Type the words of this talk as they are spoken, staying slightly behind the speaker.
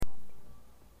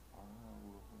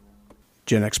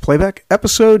Gen X Playback,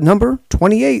 episode number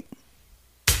 28.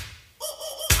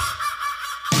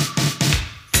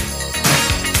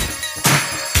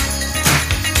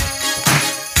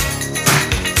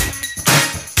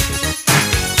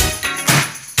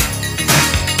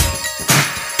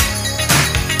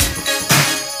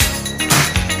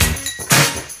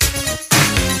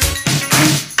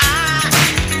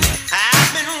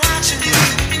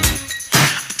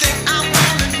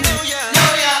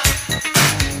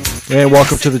 And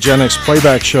welcome to the Gen X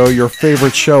Playback Show, your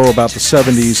favorite show about the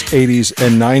 70s, 80s,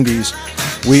 and 90s.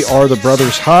 We are the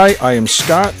Brothers High. I am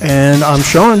Scott. And I'm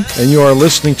Sean. And you are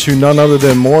listening to none other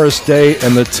than Morris Day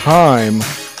and the Time.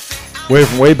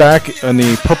 Way back in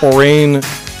the Purple Rain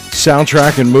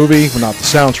soundtrack and movie. Well, not the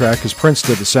soundtrack, because Prince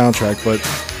did the soundtrack, but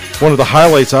one of the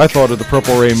highlights, I thought, of the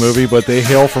Purple Rain movie, but they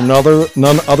hail from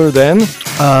none other than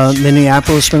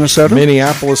Minneapolis, Minnesota.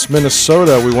 Minneapolis,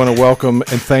 Minnesota. We want to welcome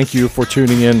and thank you for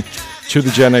tuning in to the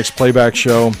Gen X Playback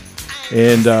Show.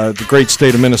 And the great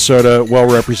state of Minnesota, well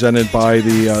represented by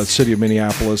the city of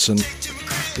Minneapolis. And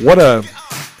what a,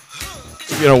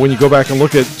 when you go back and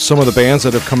look at some of the bands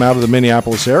that have come out of the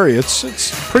Minneapolis area,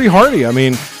 it's pretty hearty. I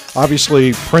mean,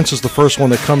 obviously, Prince is the first one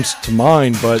that comes to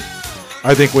mind, but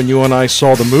I think when you and I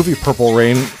saw the movie Purple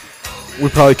Rain, we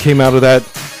probably came out of that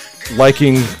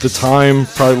liking the Time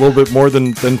probably a little bit more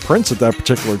than Prince at that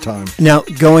particular time. Now,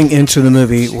 going into the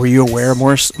movie, were you aware of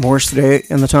Morris Day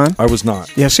and the Time? I was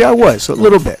not. Yeah, see, I was a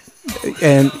little bit,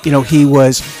 and he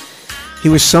was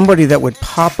somebody that would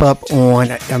pop up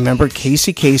on. I remember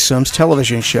Casey Kasem's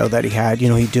television show that he had.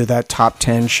 He'd do that top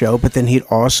 10 show, but then he'd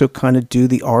also kind of do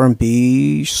the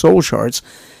R&B soul charts.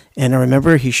 And I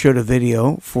remember he showed a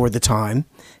video for the Time,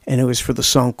 and it was for the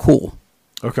song "Cool."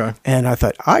 Okay. And I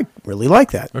thought, I really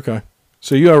like that. Okay.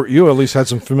 So you at least had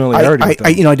some familiarity with that.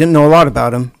 I didn't know a lot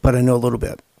about him, but I know a little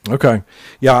bit. Okay.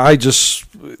 Yeah,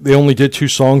 they only did 2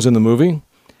 songs in the movie,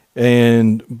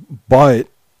 but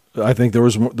I think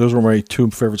those were my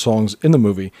 2 favorite songs in the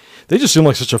movie. They just seemed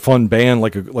like such a fun band,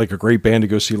 like a great band to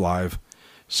go see live.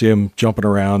 See him jumping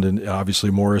around, and obviously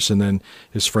Morris, and then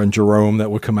his friend Jerome that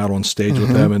would come out on stage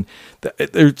with them, and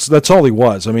that's all he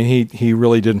was. I mean, he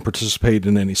really didn't participate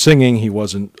in any singing. He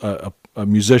wasn't a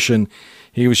musician.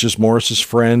 He was just Morris's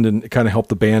friend, and kind of helped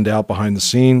the band out behind the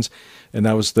scenes, and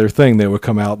that was their thing. They would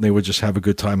come out and they would just have a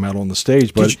good time out on the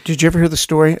stage. But did you ever hear the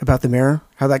story about the mirror?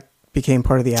 How that became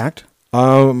part of the act?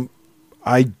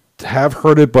 I have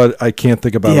heard it, but I can't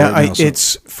think about it right now.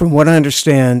 It's from what I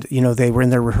understand. They were in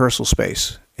their rehearsal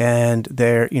space, and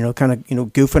they're kind of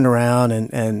goofing around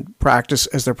and practice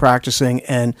as they're practicing,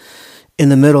 and in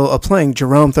the middle of playing,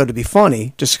 Jerome thought it'd be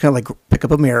funny just to kind of like pick up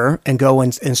a mirror and go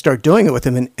and start doing it with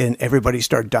him, and everybody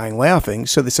started dying laughing.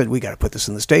 So they said, we got to put this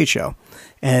in the stage show,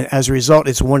 and as a result,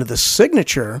 it's one of the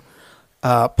signature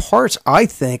parts, I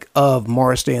think, of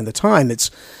Morris Day and the Time.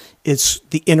 It's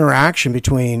the interaction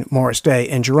between Morris Day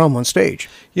and Jerome on stage.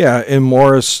 Yeah, and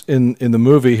Morris, in the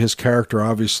movie, his character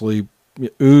obviously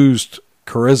oozed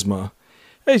charisma.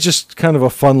 He's just kind of a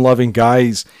fun-loving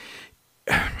guy.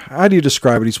 How do you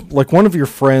describe it? He's like one of your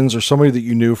friends or somebody that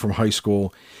you knew from high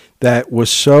school that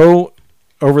was so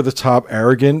over-the-top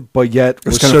arrogant, but yet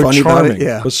was so charming.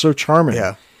 Yeah. Was so charming.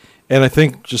 Yeah. And I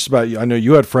think just about you, I know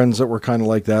you had friends that were kind of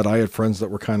like that. I had friends that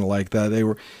were kind of like that. They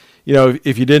were...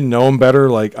 if you didn't know him better,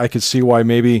 like I could see why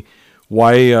when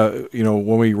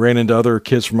we ran into other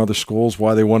kids from other schools,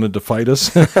 why they wanted to fight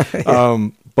us.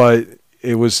 But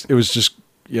it was just,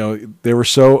 they were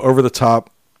so over the top,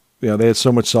 they had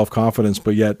so much self-confidence,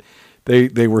 but yet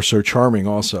they were so charming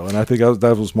also. And I think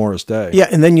that was Morris Day. Yeah.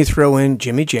 And then you throw in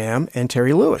Jimmy Jam and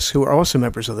Terry Lewis, who are also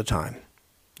members of the Time.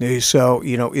 So,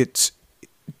 it's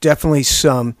definitely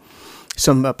some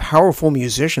powerful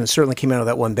musicians certainly came out of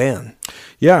that one band.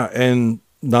 Yeah, and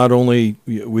not only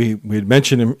we had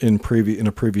mentioned in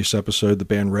a previous episode the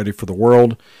band Ready for the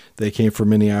World. They came from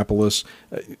Minneapolis,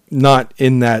 not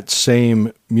in that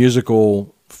same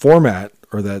musical format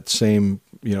or that same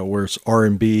where it's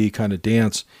R&B kind of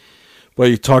dance. But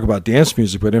you talk about dance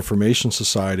music, but Information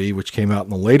Society, which came out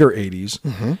in the later '80s,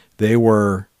 they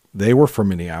were from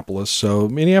Minneapolis, so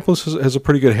Minneapolis has a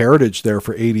pretty good heritage there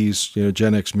for '80s,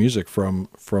 Gen X music from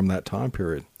that time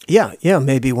period. Yeah.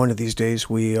 Maybe one of these days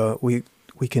we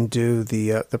can do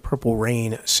the Purple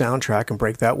Rain soundtrack and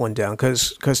break that one down,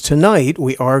 because tonight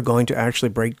we are going to actually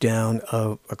break down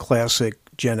a classic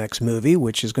Gen X movie,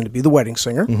 which is going to be The Wedding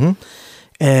Singer.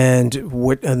 And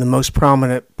the most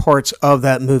prominent parts of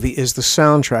that movie is the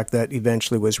soundtrack that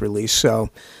eventually was released. So.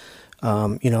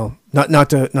 Not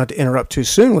to interrupt too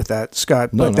soon with that, Scott,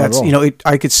 but that's,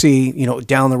 I could see,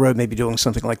 down the road maybe doing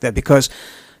something like that, because,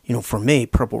 for me,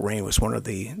 Purple Rain was one of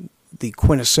the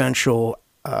quintessential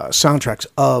soundtracks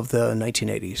of the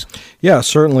 1980s. Yeah,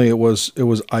 certainly it was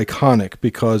iconic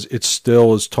because it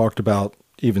still is talked about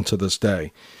even to this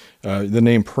day. The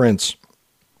name Prince,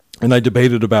 and I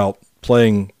debated about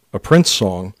playing a Prince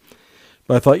song,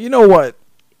 but I thought, you know what?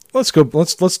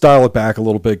 Let's dial it back a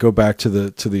little bit. Go back to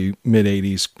the mid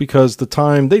 80s because the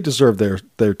time they deserve their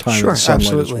time in the sunlight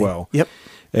absolutely. as well. Yep.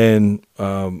 And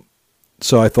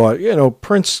so I thought,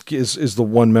 Prince is the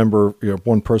one member,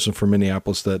 one person from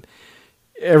Minneapolis that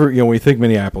when you think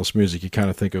Minneapolis music, you kind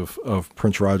of think of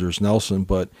Prince Rogers Nelson,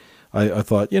 but I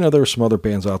thought, there were some other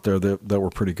bands out there that were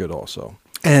pretty good also.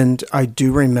 And I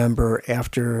do remember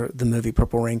after the movie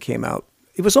Purple Rain came out,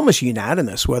 it was almost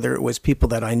unanimous, whether it was people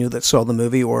that I knew that saw the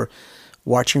movie or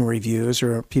watching reviews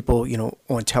or people,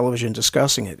 on television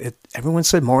discussing it. Everyone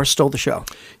said Morris stole the show.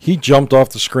 He jumped off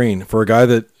the screen for a guy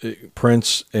that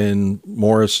Prince and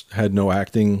Morris had no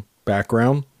acting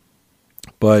background,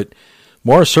 but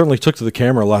Morris certainly took to the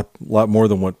camera a lot more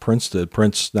than what Prince did.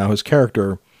 Prince, now his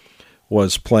character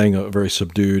was playing a very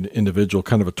subdued individual,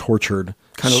 kind of a tortured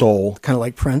soul. Kind of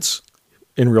like Prince.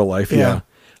 In real life, yeah.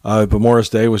 But Morris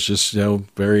Day was just,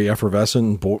 very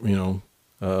effervescent,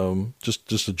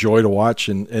 just a joy to watch.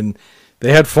 And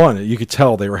they had fun. You could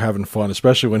tell they were having fun,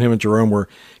 especially when him and Jerome were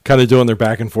kind of doing their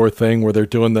back and forth thing where they're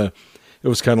doing it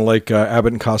was kind of like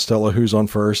Abbott and Costello, who's on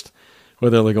first, where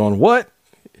they're like going, what?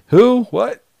 Who?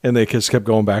 What? And they just kept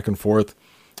going back and forth.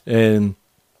 And,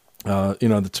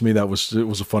 to me, it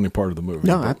was a funny part of the movie.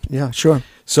 No, yeah, sure.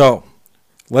 So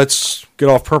let's get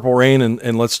off Purple Rain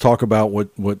and let's talk about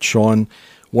what Sean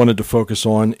wanted to focus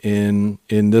on in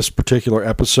this particular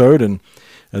episode. And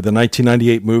the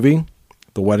 1998 movie,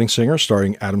 The Wedding Singer,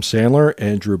 starring Adam Sandler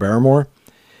and Drew Barrymore.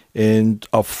 And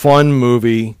a fun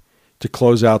movie to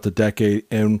close out the decade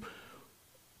and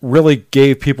really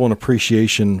gave people an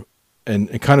appreciation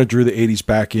and kind of drew the 80s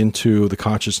back into the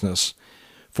consciousness.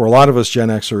 For a lot of us Gen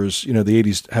Xers, the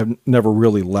 80s have never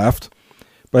really left.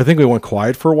 But I think we went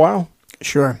quiet for a while.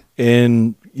 Sure.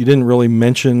 And you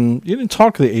didn't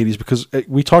talk to the 80s because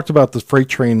we talked about the freight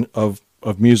train of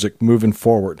music moving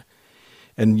forward.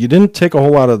 And you didn't take a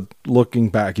whole lot of looking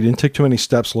back. You didn't take too many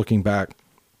steps looking back.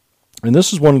 And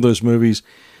this is one of those movies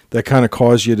that kind of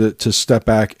caused you to step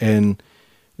back. And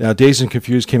now Dazed and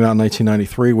Confused came out in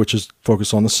 1993, which is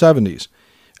focused on the 70s.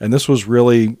 And this was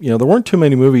really, there weren't too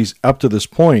many movies up to this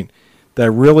point that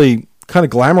really kind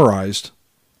of glamorized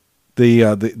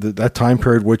that time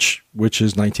period, which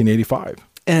is 1985.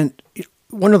 And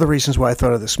one of the reasons why I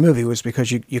thought of this movie was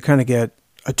because you kind of get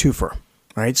a twofer,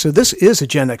 right? So this is a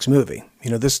Gen X movie.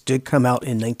 This did come out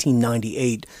in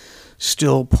 1998,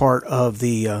 still part of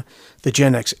the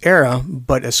Gen X era.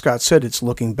 But as Scott said, it's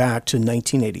looking back to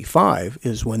 1985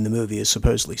 is when the movie is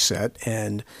supposedly set.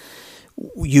 And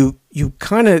you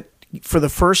kind of, for the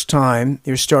first time,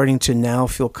 you're starting to now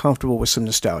feel comfortable with some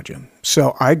nostalgia.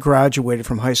 So I graduated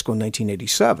from high school in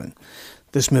 1987.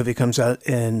 This movie comes out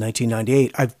in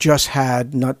 1998. I've just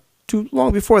had, not too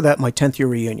long before that, my 10th year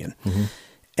reunion. Mm-hmm.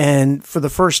 And for the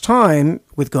first time,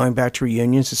 with going back to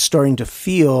reunions, it's starting to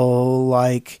feel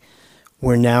like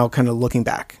we're now kind of looking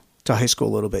back to high school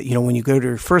a little bit. When you go to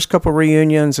your first couple of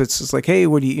reunions, it's like, hey,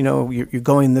 what do you're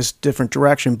going this different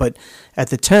direction. But at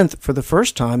the 10th, for the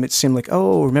first time, it seemed like,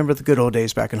 oh, remember the good old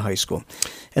days back in high school.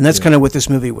 And that's kind of what this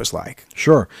movie was like.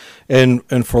 Sure. And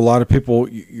for a lot of people,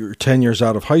 you're 10 years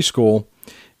out of high school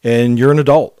and you're an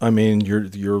adult. I mean,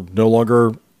 you're no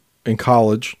longer in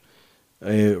college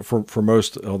for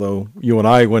most, although you and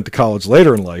I went to college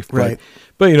later in life. Right.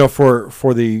 But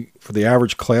for the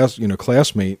average class,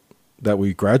 classmate that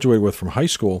we graduated with from high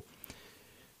school,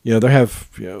 they're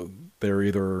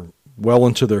either well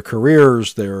into their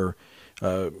careers, they're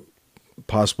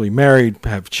possibly married,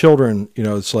 have children.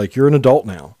 It's like you're an adult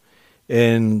now.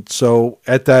 And so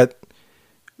at that,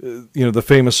 the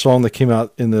famous song that came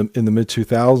out in the mid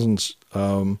 2000s,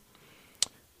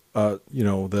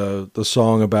 the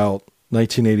song about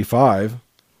 1985,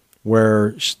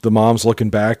 where the mom's looking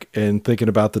back and thinking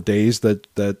about the days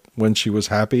that when she was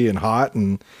happy and hot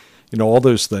and all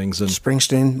those things. And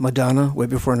Springsteen, Madonna, way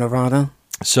before Nirvana.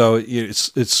 So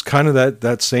it's kind of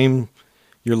that same,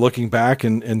 you're looking back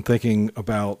and thinking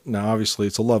about, now obviously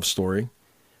it's a love story,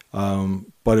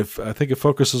 but I think it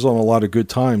focuses on a lot of good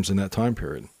times in that time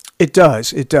period. It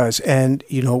does. And,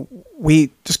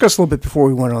 we discussed a little bit before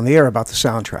we went on the air about the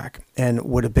soundtrack and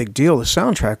what a big deal the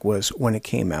soundtrack was when it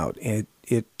came out.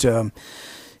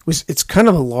 It's kind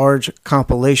of a large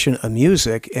compilation of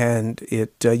music, and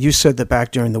you said that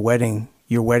back during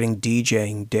your wedding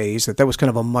DJing days, that was kind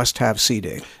of a must-have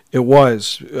CD. It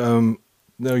was. You're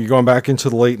going back into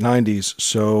the late 90s,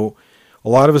 so a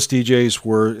lot of us DJs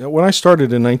were, when I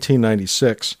started in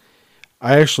 1996,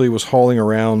 I actually was hauling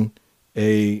around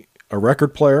a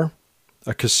record player,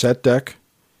 a cassette deck,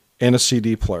 and a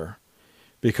CD player,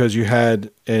 because I had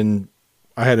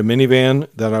a minivan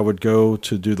that I would go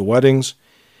to do the weddings,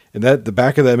 and that the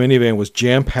back of that minivan was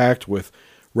jam packed with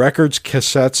records,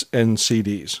 cassettes, and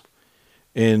CDs,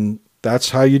 and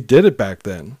that's how you did it back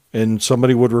then. And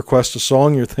somebody would request a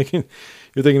song, you're thinking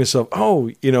to yourself, oh,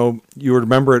 you would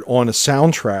remember it on a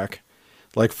soundtrack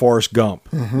like Forrest Gump.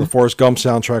 Mm-hmm. The Forrest Gump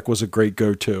soundtrack was a great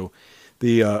go-to.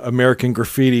 The American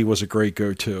Graffiti was a great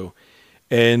go-to.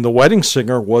 And The Wedding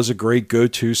Singer was a great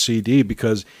go-to CD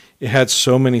because it had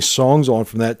so many songs on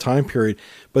from that time period.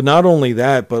 But not only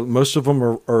that, but most of them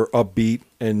are upbeat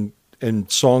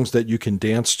and songs that you can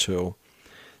dance to.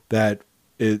 That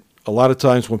a lot of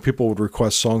times when people would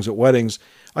request songs at weddings,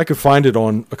 I could find it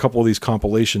on a couple of these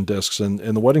compilation discs, and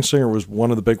The Wedding Singer was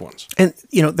one of the big ones. And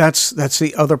that's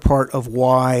the other part of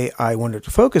why I wanted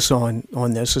to focus on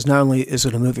this. Is not only is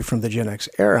it a movie from the Gen X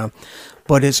era,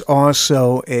 but it's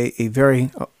also a very,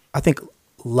 I think,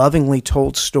 lovingly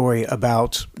told story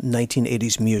about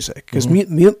 1980s music. Because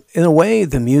in a way,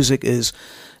 the music is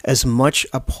as much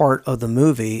a part of the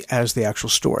movie as the actual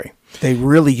story. They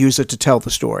really use it to tell the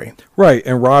story. Right,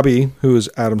 and Robbie, who is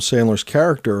Adam Sandler's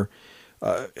character,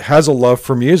 has a love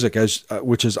for music,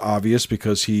 which is obvious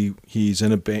because he's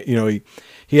in a band.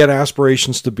 He had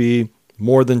aspirations to be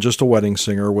more than just a wedding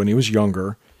singer when he was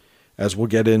younger, as we'll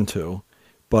get into.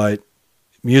 But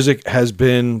music has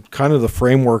been kind of the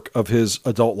framework of his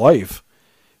adult life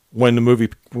when the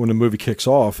movie kicks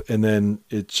off, and then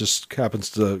it just happens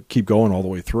to keep going all the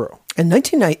way through. And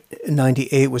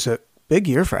 1998 was a big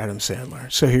year for Adam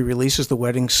Sandler. So he releases The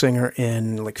Wedding Singer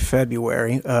in like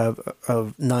February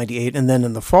of 98. And then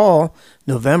in the fall,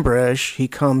 November-ish, he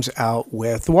comes out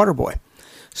with The Waterboy.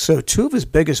 So two of his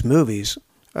biggest movies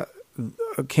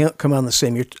can't come out in the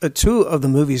same year. Two of the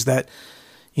movies that,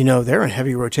 they're in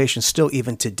heavy rotation still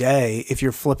even today. If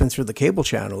you're flipping through the cable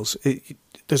channels,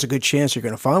 there's a good chance you're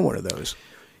going to find one of those.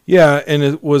 Yeah, and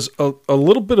it was a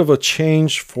little bit of a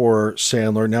change for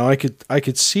Sandler. Now I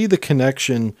could see the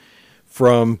connection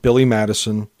from Billy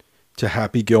Madison to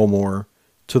Happy Gilmore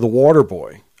to The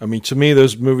Waterboy. I mean, to me,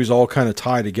 those movies all kind of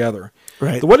tie together.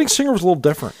 Right. The Wedding Singer was a little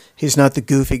different. He's not the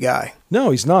goofy guy.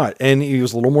 No, he's not. And he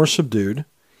was a little more subdued.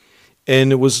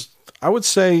 And it was, I would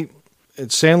say,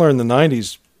 Sandler in the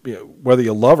 90s, whether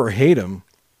you love or hate him,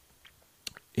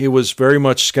 it was very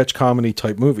much sketch comedy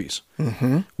type movies,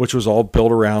 which was all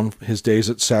built around his days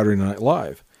at Saturday Night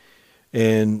Live.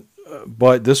 And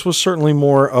but this was certainly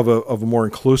more of a more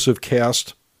inclusive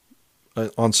cast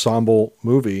ensemble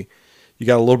movie. You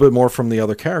got a little bit more from the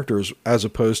other characters as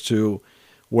opposed to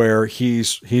where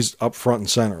he's up front and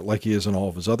center like he is in all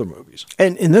of his other movies.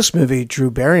 And in this movie,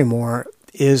 Drew Barrymore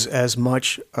is as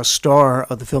much a star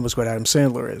of the film as what Adam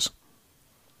Sandler is.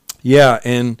 Yeah,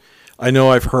 and I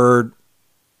know I've heard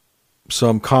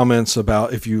some comments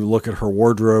about if you look at her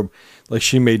wardrobe, like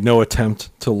she made no attempt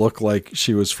to look like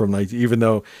she was from 90, even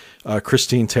though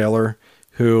Christine Taylor,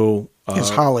 who is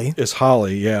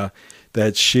Holly, yeah,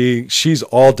 that she's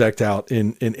all decked out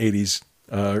in 80s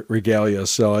regalia.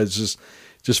 So it's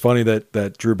just funny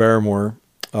that Drew Barrymore,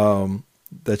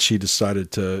 that she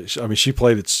decided to. I mean,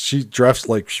 she dressed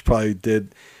like she probably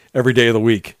did every day of the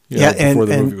week. Before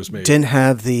the movie was made. Didn't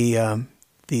have the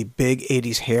big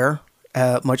 80s hair.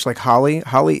 Much like Holly.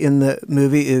 Holly in the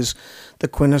movie is the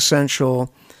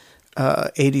quintessential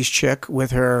 80s chick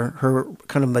with her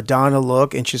kind of Madonna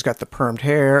look, and she's got the permed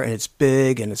hair, and it's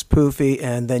big, and it's poofy.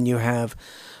 And then you have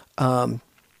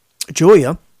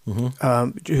Julia,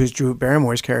 who's Drew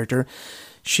Barrymore's character.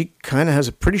 She kind of has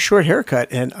a pretty short haircut,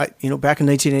 and back in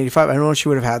 1985, I don't know if she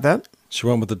would have had that. She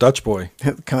went with the Dutch boy.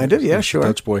 Kind of, yeah, sure.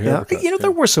 Dutch boy haircut. Yeah.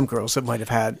 There were some girls that might have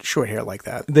had short hair like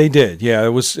that. They did, yeah. It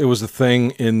was a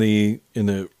thing in the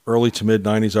early to mid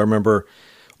 '90s. I remember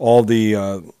all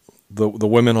the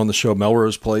women on the show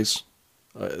Melrose Place.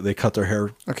 They cut their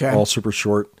hair all super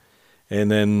short,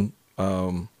 and then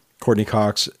Courtney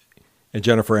Cox and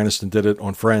Jennifer Aniston did it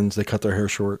on Friends. They cut their hair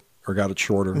short or got it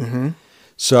shorter. Mm-hmm.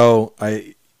 So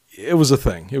it was a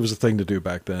thing. It was a thing to do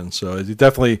back then. So it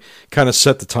definitely kind of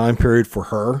set the time period for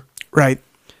her. Right.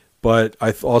 But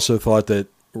I also thought that,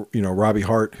 Robbie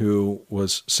Hart, who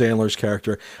was Sandler's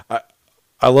character,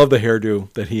 I love the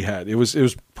hairdo that he had. It was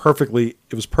perfectly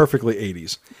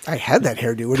 80s. I had that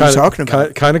hairdo. What are you talking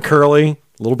about? Kind of curly,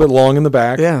 a little bit long in the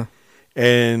back. Yeah.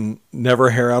 And never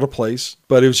a hair out of place.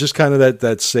 But it was just kind of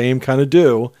that same kind of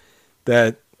do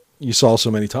that you saw so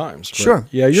many times. But sure.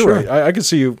 Yeah, you're right. I could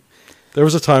see you There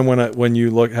was a time when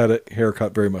you had a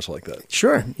haircut very much like that.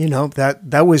 Sure.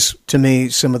 That was, to me,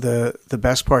 some of the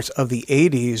best parts of the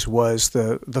 80s was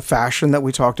the fashion that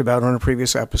we talked about on a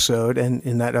previous episode. And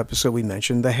in that episode, we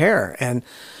mentioned the hair. And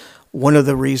one of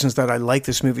the reasons that I liked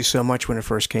this movie so much when it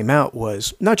first came out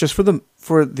was not just for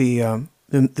the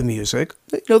music.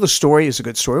 The story is a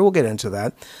good story. We'll get into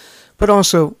that. But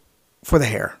also for the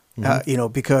hair.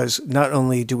 Because not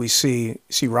only do we see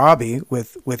Robbie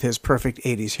with his perfect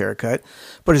 80s haircut,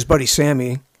 but his buddy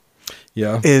Sammy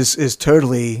is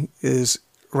totally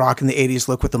rocking the 80s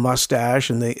look with the mustache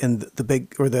and the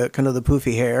big, or the kind of the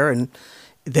poofy hair, and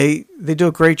they do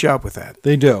a great job with that.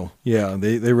 They do. Yeah,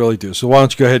 they really do. So why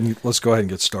don't you let's go ahead and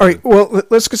get started. All right, well,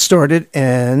 let's get started,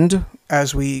 and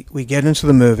as we get into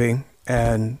the movie,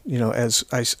 and as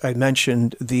I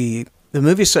mentioned, the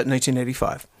movie is set in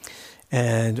 1985.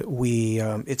 And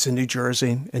it's in New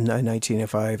Jersey in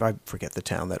 1985. I forget the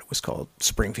town that it was called,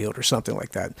 Springfield or something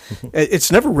like that.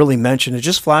 It's never really mentioned. It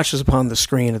just flashes upon the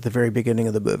screen at the very beginning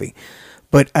of the movie.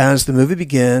 But as the movie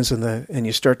begins and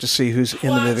you start to see who's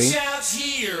in the movie. Watch out,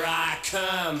 here I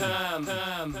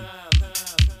come.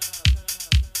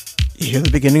 You hear the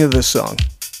beginning of this song.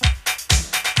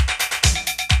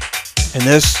 And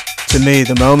this, to me,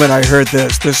 the moment I heard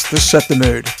this set the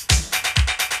mood.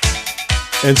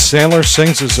 And Sandler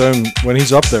sings his own when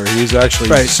he's up there. He's actually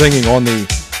singing on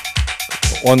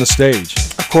the stage.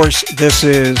 Of course, this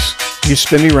is "You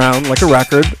Spin Me Round Like a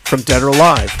Record" from Dead or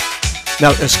Alive. Now,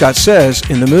 as Scott says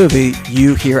in the movie,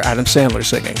 you hear Adam Sandler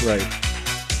singing. Right.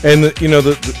 And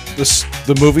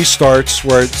the movie starts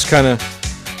where it's kind of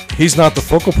he's not the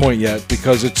focal point yet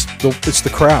because it's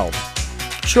the crowd.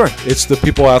 Sure. It's the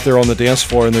people out there on the dance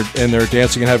floor and they're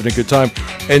dancing and having a good time.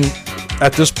 And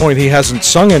at this point, he hasn't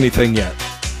sung anything yet.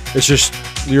 It's just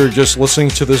you're just listening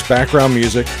to this background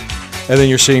music, and then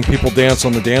you're seeing people dance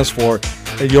on the dance floor,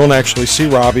 and you don't actually see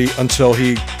Robbie until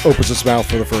he opens his mouth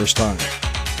for the first time.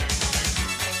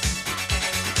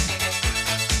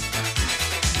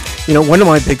 One of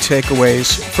my big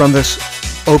takeaways from this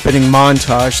opening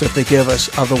montage that they give us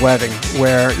of the wedding,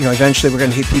 where eventually we're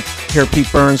going to hear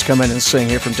Pete Burns come in and sing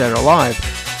here from Dead or Alive,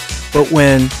 but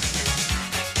when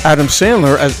Adam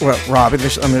Sandler, Robbie, I'm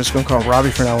just going to call him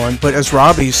Robbie from now on, but as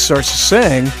Robbie starts to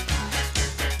sing,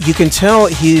 you can tell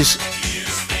he's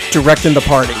directing the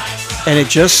party. And it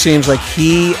just seems like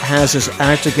he has his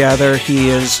act together. He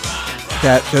is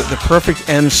the perfect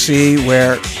MC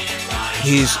where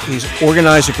he's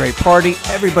organized a great party.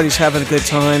 Everybody's having a good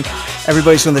time.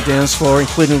 Everybody's on the dance floor,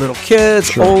 including little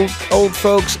kids, sure. old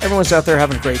folks. Everyone's out there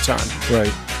having a great time.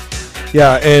 Right.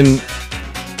 Yeah, and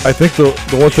I think the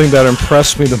one thing that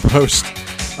impressed me the most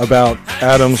about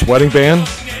Adam's wedding band,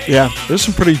 there's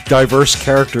some pretty diverse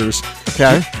characters.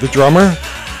 Okay. The drummer,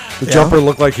 the jumper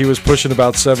looked like he was pushing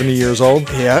about 70 years old.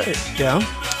 Yeah.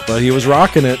 But he was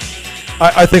rocking it.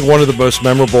 I think one of the most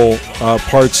memorable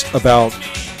parts about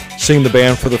seeing the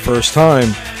band for the first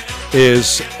time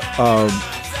is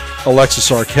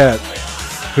Alexis Arquette,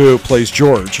 who plays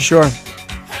George. Sure.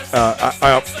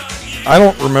 I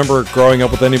don't remember growing up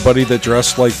with anybody that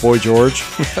dressed like Boy George,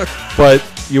 but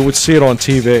you would see it on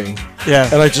TV. Yeah.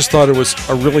 And I just thought it was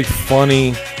a really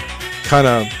funny kind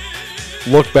of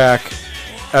look back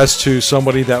as to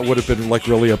somebody that would have been like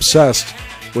really obsessed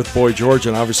with Boy George,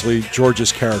 and obviously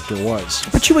George's character was.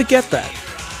 But you would get that.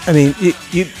 I mean,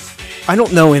 I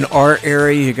don't know in our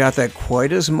area you got that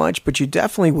quite as much, but you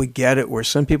definitely would get it where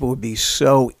some people would be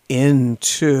so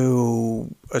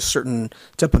into a certain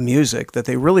type of music that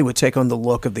they really would take on the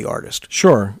look of the artist.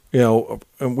 Sure.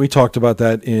 And we talked about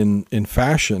that in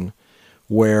fashion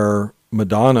where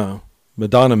Madonna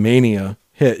Mania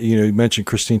hit. You mentioned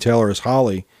Christine Taylor as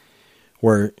Holly,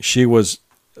 where she was,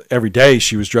 every day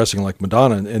she was dressing like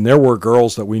Madonna, and there were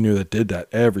girls that we knew that did that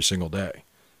every single day.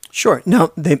 Sure.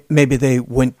 Now, maybe they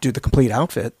wouldn't do the complete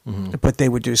outfit, but they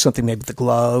would do something, maybe the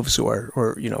gloves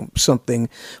or something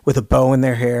with a bow in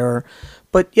their hair.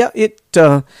 But yeah,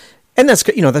 and that's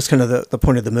kind of the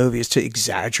point of the movie, is to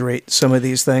exaggerate some of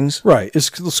these things. Right.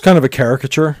 It's kind of a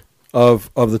caricature of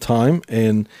the time,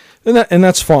 and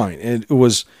that's fine. It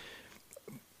was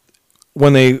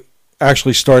when they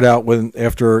actually start out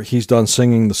after he's done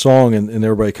singing the song and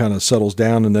everybody kind of settles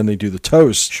down, and then they do the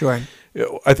toast. Sure.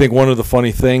 I think one of the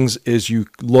funny things is you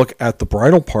look at the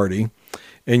bridal party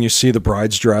and you see the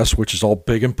bride's dress, which is all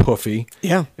big and puffy.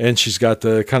 Yeah. And she's got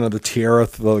the kind of the tiara,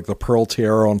 the pearl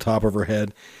tiara on top of her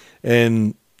head.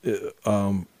 And,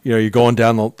 you're going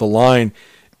down the line,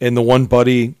 and the one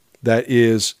buddy that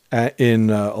is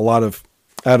in a lot of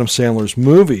Adam Sandler's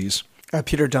movies.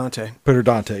 Peter Dante.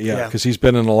 Yeah. Because he's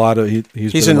been in a lot of,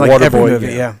 he's been in like every movie,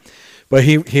 yeah. But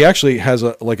he actually has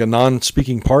a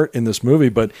non-speaking part in this movie,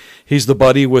 but he's the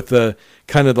buddy with the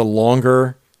kind of the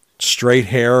longer straight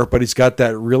hair, but he's got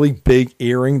that really big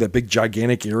earring, that big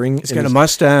gigantic earring. He's got a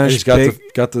mustache. He's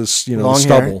got this long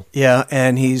stubble. Hair. Yeah,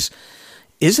 and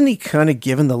isn't he kind of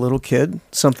giving the little kid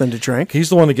something to drink? He's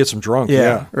the one that gets him drunk.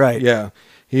 Yeah, right. Yeah,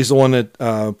 he's the one that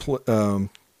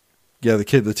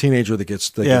the teenager that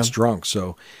gets drunk.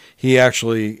 So he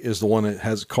actually is the one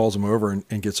that calls him over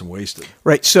and gets him wasted.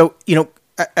 Right. So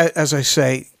as I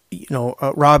say,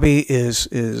 Robbie has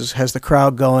the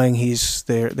crowd going. He's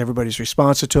there. Everybody's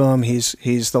responsive to him.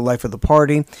 He's the life of the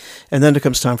party, and then it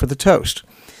comes time for the toast,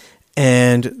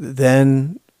 and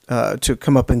then to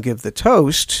come up and give the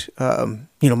toast.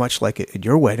 Much like at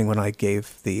your wedding when I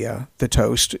gave the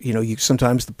toast.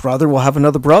 Sometimes the brother will have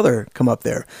another brother come up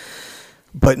there,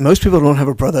 but most people don't have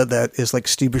a brother that is like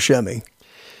Steve Buscemi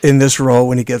in this role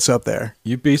when he gets up there.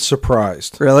 You'd be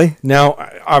surprised. Really? Now,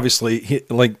 obviously,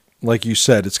 like you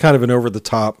said, it's kind of an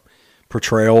over-the-top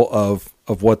portrayal of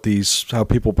how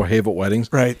people behave at weddings.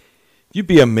 Right. You'd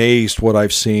be amazed what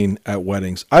I've seen at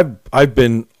weddings. I've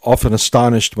been often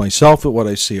astonished myself at what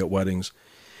I see at weddings.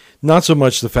 Not so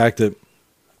much the fact that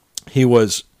he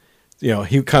was,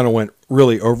 he kind of went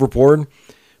really overboard,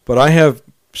 but I have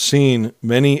seen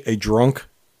many a drunk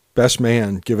best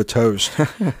man give a toast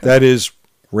that is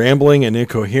rambling and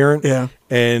incoherent. Yeah.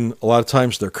 And a lot of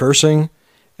times they're cursing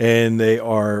and they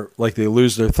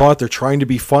lose their thought. They're trying to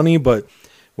be funny, but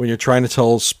when you're trying to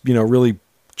tell, really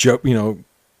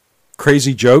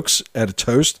crazy jokes at a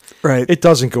toast, right, it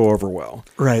doesn't go over well.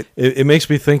 Right. It makes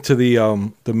me think to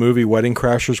the movie Wedding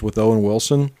Crashers with Owen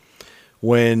Wilson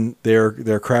when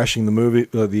they're crashing the movie,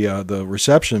 the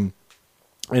reception,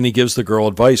 and he gives the girl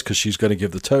advice because she's going to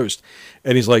give the toast,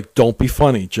 and he's like, "Don't be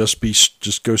funny, just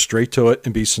go straight to it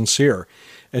and be sincere."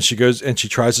 And she goes and she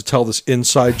tries to tell this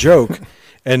inside joke,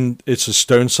 and it's a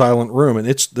stone silent room, and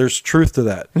there's truth to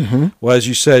that. Mm-hmm. Well, as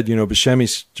you said,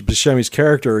 Buscemi's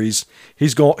character, he's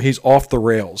off the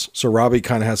rails, so Robbie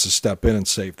kind of has to step in and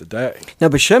save the day. Now,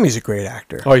 Buscemi's a great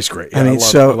actor. Oh, he's great. Yeah, I love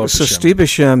so Buscemi. Steve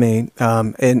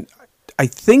Buscemi, and I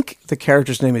think the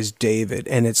character's name is David,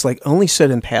 and it's like only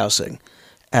said in passing,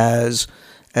 as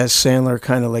Sandler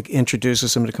kind of like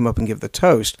introduces him to come up and give the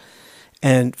toast.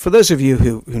 And for those of you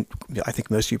who I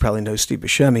think most of you probably know Steve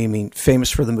Buscemi, I mean,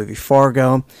 famous for the movie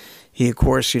Fargo. He, of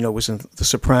course, was in The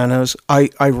Sopranos. I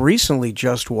recently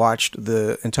just watched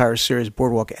the entire series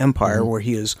Boardwalk Empire, mm-hmm. where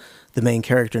he is the main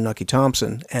character, Nucky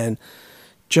Thompson, and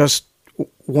just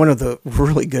one of the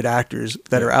really good actors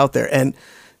that are out there. And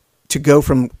to go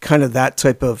from kind of that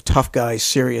type of tough guy,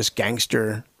 serious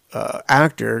gangster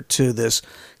actor to this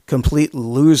complete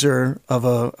loser of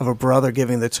a brother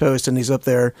giving the toast, and he's up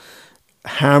there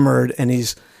hammered, and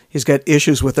he's got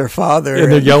issues with their father,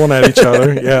 and they're yelling at each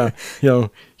other. Yeah,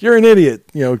 you're an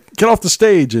idiot. Get off the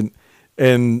stage, and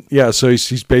yeah. So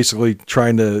he's basically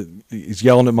he's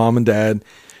yelling at mom and dad,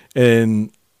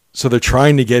 and so they're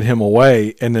trying to get him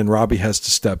away, and then Robbie has to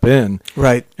step in,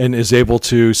 right, and is able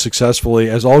to successfully,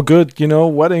 as all good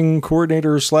wedding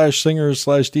coordinators / singers /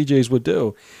 DJs would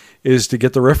do, is to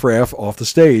get the riffraff off the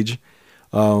stage,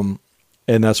 and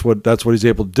that's what he's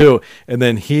able to do. And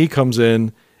then he comes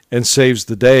in and saves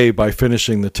the day by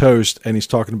finishing the toast, and he's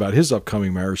talking about his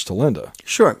upcoming marriage to Linda.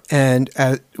 Sure. And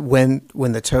when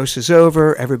the toast is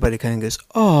over, everybody kind of goes,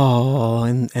 "Oh,"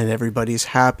 and everybody's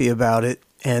happy about it.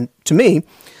 And to me,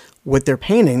 what they're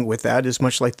painting with that is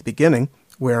much like the beginning,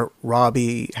 where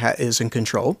Robbie is in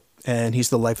control and he's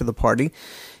the life of the party.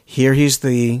 Here he's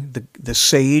the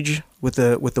sage with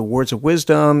the words of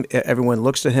wisdom. Everyone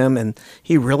looks to him, and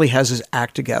he really has his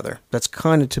act together. That's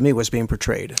kind of, to me, what's being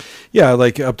portrayed. Yeah,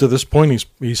 like up to this point,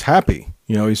 he's happy.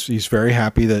 He's very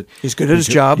happy that he's good at his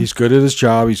job. He's good at his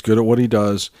job. He's good at what he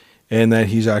does, and that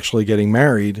he's actually getting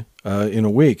married in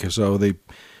a week. So they,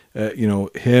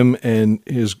 him and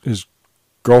his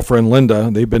girlfriend Linda,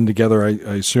 they've been together, I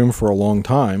assume, for a long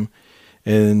time,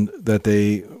 and that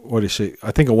they. What do you say?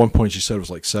 I think at one point she said it was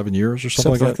like 7 years or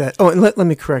something like that. Oh, and let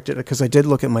me correct it, because I did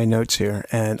look at my notes here,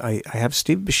 and I have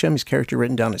Steve Buscemi's character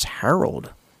written down as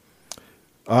Harold.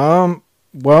 Well,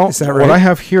 is that right? What I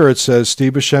have here, it says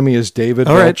Steve Buscemi is David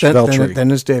Veltri.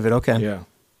 Then it's David. Okay. Yeah.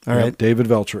 All right. David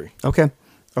Veltri. Okay.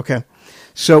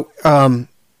 So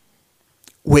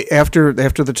after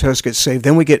the toast gets saved,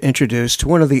 then we get introduced to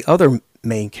one of the other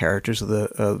main characters of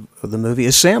the movie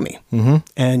is Sammy. Mm-hmm.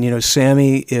 And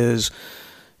Sammy is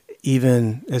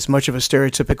even as much of a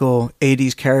stereotypical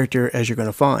 80s character as you're going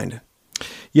to find.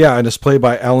 Yeah, and it's played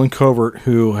by Alan Covert,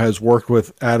 who has worked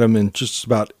with Adam in just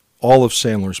about all of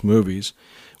Sandler's movies,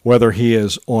 whether he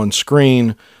is on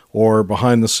screen or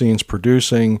behind the scenes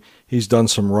producing. He's done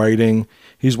some writing.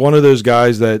 He's one of those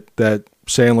guys that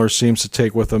Sandler seems to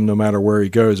take with him no matter where he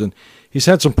goes. And he's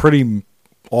had some pretty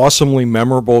awesomely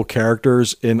memorable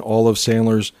characters in all of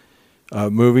Sandler's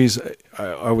movies.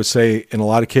 I would say in a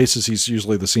lot of cases, he's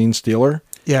usually the scene stealer.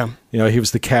 Yeah. He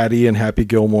was the caddy in Happy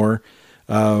Gilmore.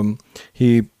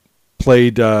 He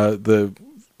played the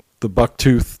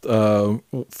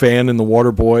bucktooth fan in The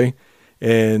Waterboy.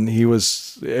 And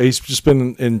he's just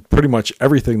been in pretty much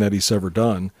everything that he's ever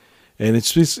done. And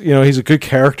it's just, he's a good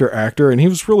character actor, and he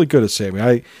was really good at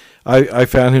Sammy. I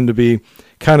found him to be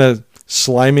kind of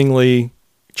slimingly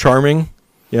charming,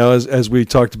 as we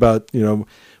talked about,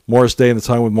 Morris Day and the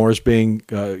Time with Morris being,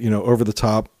 over the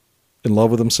top, in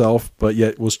love with himself, but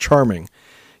yet was charming.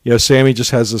 Sammy just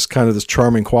has this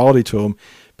charming quality to him,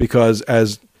 because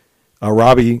as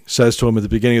Robbie says to him at the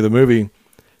beginning of the movie,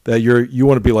 that you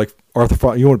want to be like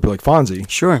you want to be like Fonzie.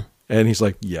 Sure. And he's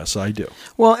like, yes, I do.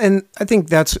 Well, and I think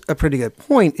that's a pretty good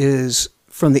point, is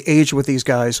from the age of what these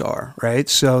guys are, right?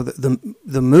 So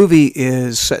the movie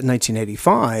is set in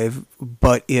 1985,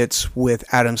 but it's with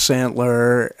Adam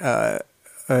Sandler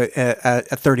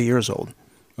at 30 years old.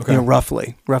 Okay.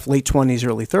 Roughly late 20s,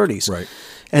 early 30s. Right.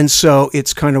 And so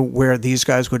it's kind of where these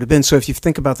guys would have been. So if you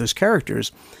think about those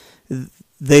characters,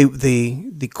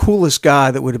 the coolest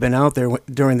guy that would have been out there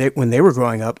when they were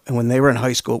growing up and when they were in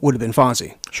high school would have been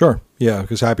Fonzie. Sure, yeah,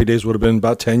 because Happy Days would have been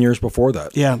about 10 years before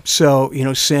that. Yeah, so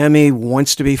Sammy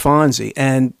wants to be Fonzie,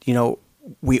 and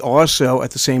we also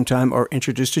at the same time are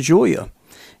introduced to Julia,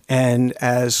 and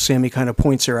as Sammy kind of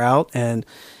points her out, and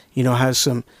has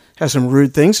some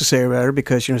rude things to say about her,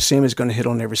 because Sammy's going to hit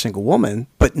on every single woman,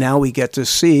 but now we get to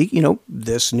see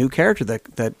this new character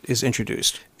that is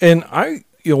introduced. And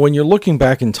when you're looking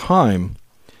back in time,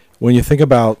 when you think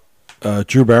about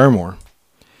Drew Barrymore,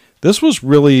 this was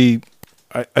really,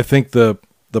 I think, the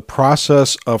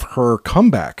process of her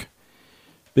comeback,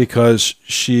 because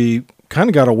she kind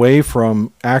of got away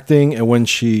from acting, and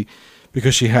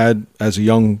because she had, as a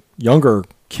younger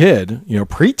kid,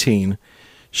 preteen,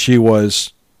 she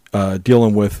was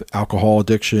dealing with alcohol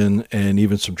addiction and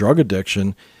even some drug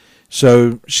addiction,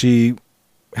 so she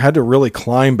had to really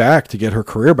climb back to get her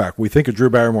career back. We think of Drew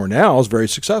Barrymore now as very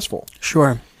successful.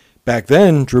 Sure. Back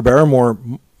then, Drew Barrymore,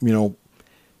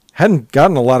 hadn't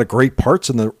gotten a lot of great parts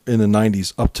in the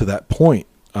 90s up to that point.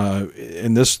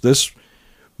 And this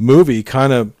movie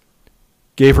kind of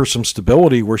gave her some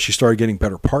stability, where she started getting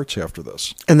better parts after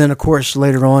this. And then, of course,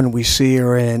 later on, we see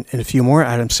her in a few more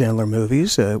Adam Sandler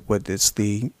movies.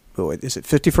 Is it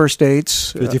 50 First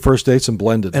Dates? 50 First Dates and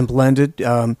Blended.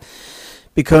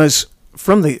 Because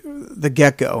from the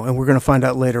get-go, and we're going to find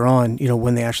out later on,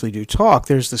 when they actually do talk,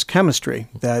 there's this chemistry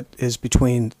that is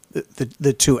between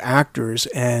the two actors,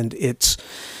 and it's,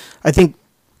 I think,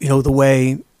 the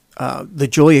way the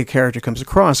Julia character comes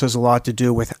across has a lot to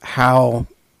do with how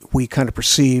we kind of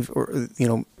perceive,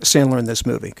 Sandler in this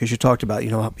movie, because you talked about,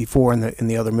 before in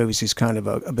the other movies he's kind of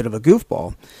a bit of a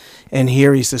goofball, and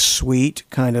here he's this sweet,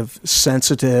 kind of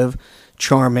sensitive,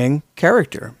 charming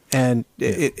character, and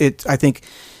I think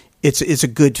it's a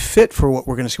good fit for what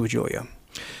we're going to see with Julia.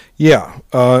 Yeah,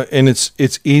 and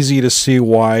it's easy to see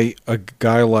why a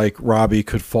guy like Robbie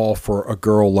could fall for a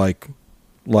girl like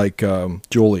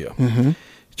Julia. Mm-hmm.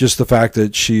 Just the fact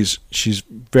that she's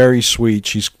very sweet,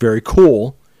 she's very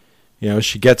cool.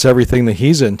 She gets everything that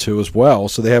he's into as well,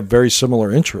 so they have very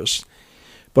similar interests.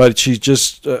 But she's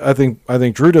just, I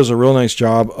think Drew does a real nice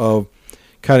job of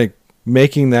kind of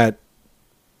making that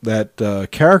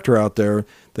character out there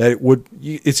that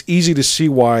it's easy to see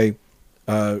why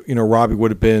Robbie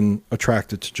would have been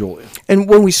attracted to Julia. And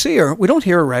when we see her, we don't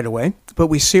hear her right away, but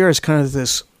we see her as kind of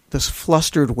this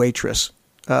flustered waitress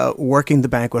working the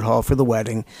banquet hall for the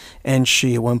wedding, and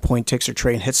she at one point takes her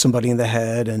tray and hits somebody in the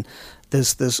head, and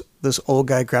this old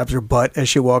guy grabs her butt as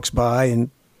she walks by, and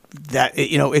that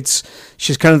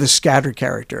she's kind of the scattered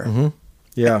character. Mm-hmm.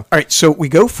 Yeah. All right, so we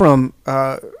go from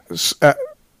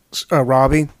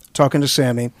Robbie talking to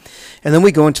Sammy, and then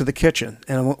we go into the kitchen,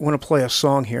 and I want to play a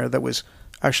song here that was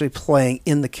actually playing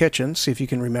in the kitchen. See if you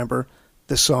can remember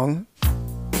this song.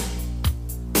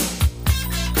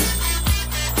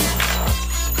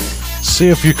 See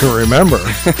if you can remember.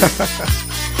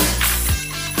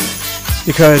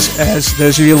 Because as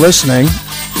those of you listening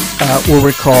will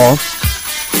recall,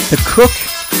 the cook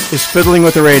is fiddling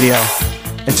with the radio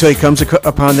until he comes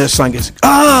upon this song. He goes,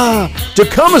 de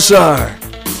Commissar!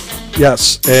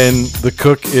 Yes, and the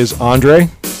cook is Andre,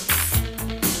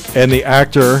 and the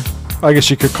actor, I guess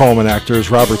you could call him an actor,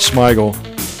 is Robert Smigel,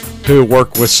 who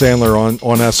worked with Sandler on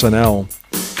SNL.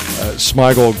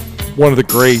 Smigel, one of the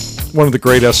great one of the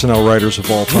great SNL writers of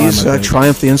all time. He's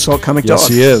Triumph the Insult Comic Dog. Yes,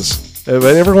 he is.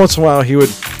 But every once in a while, he would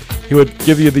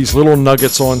give you these little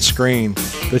nuggets on screen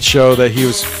that show that he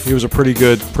was a pretty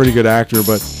good actor.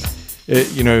 But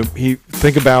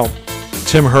think about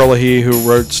Tim Herlihy, who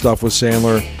wrote stuff with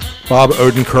Sandler, Bob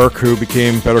Odenkirk, who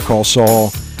became Better Call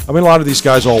Saul. I mean, a lot of these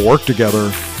guys all worked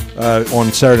together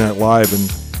on Saturday Night Live, and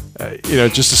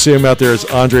just to see him out there as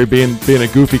Andre being a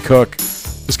goofy cook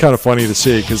is kind of funny to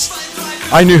see, because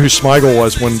I knew who Smigel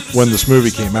was when this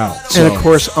movie came out. So. And of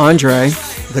course, Andre,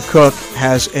 the cook,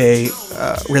 has a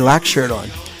relax shirt on.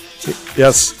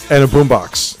 Yes, and a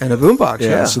boombox.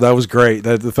 Yeah. So that was great.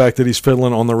 That the fact that he's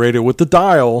fiddling on the radio with the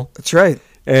dial. That's right.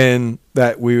 And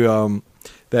that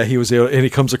that he was able, and he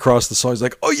comes across the song. He's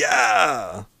like, "Oh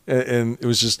yeah!" And it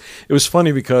was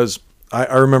funny because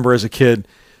I remember as a kid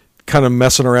kind of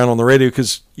messing around on the radio,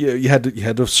 because you had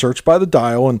to search by the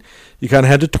dial, and you kind of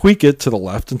had to tweak it to the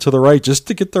left and to the right just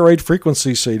to get the right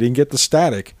frequency so you didn't get the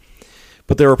static.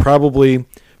 But there were probably,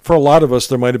 for a lot of us,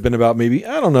 there might have been about maybe,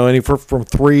 I don't know, from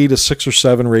 3 to 6 or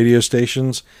 7 radio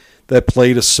stations that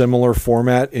played a similar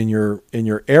format in your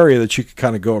area that you could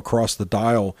kind of go across the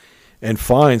dial and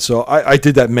find. So I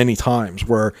did that many times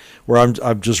where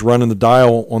I'm just running the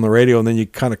dial on the radio, and then you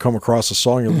kind of come across a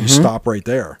song and you stop right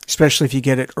there. Especially if you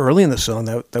get it early in the song,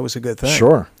 that was a good thing.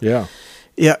 Sure, yeah.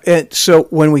 Yeah, and so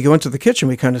when we go into the kitchen,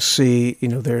 we kind of see,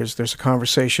 there's a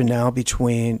conversation now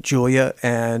between Julia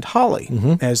and Holly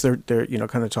as they're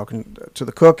kind of talking to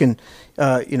the cook and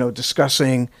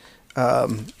discussing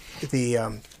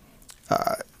the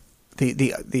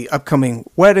upcoming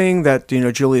wedding that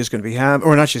Julia is going to be having,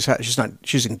 or not.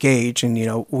 She's engaged,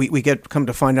 and we come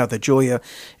to find out that Julia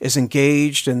is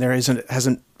engaged, and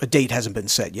a date hasn't been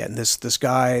set yet, and this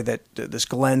guy this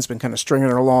Glenn's been kind of stringing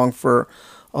her along for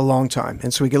a long time.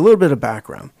 And so we get a little bit of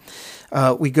background.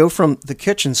 We go from the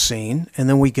kitchen scene, and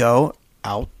then we go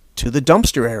out to the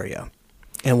dumpster area.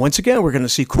 And once again, we're going to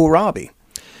see Cool Robbie.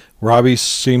 Robbie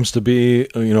seems to be,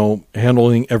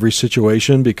 handling every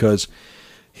situation, because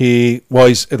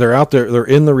they're out there, they're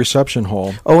in the reception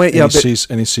hall. Oh, wait, yeah.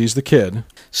 And he sees the kid.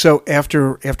 So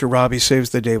after Robbie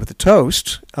saves the day with the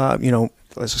toast,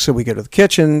 as I said, we go to the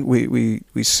kitchen.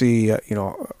 We see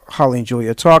Holly and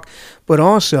Julia talk, but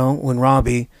also when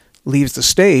Robbie leaves the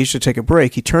stage to take a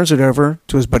break, he turns it over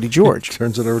to his buddy George.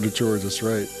 Turns it over to George. That's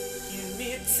right.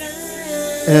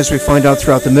 And as we find out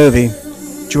throughout the movie,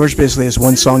 George basically has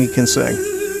one song he can sing,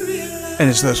 and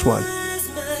it's this one.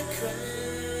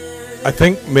 I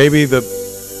think maybe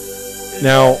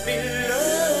now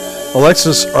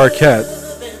Alexis Arquette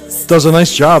does a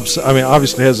nice job. I mean,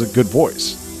 obviously has a good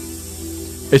voice.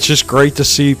 It's just great to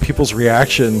see people's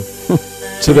reaction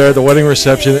to the wedding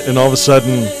reception, and all of a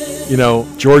sudden,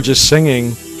 George is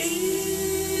singing.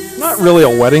 Not really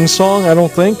a wedding song, I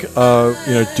don't think.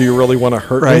 Do you really want to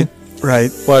hurt me?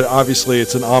 Right. But obviously,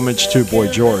 it's an homage to Boy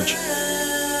George.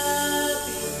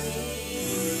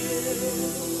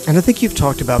 And I think you've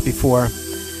talked about before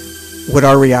what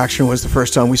our reaction was the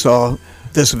first time we saw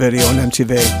this video on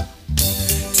MTV.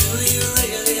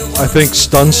 I think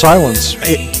stunned silence.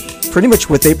 Pretty much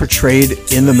what they portrayed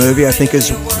in the movie, I think,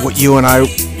 is what you and I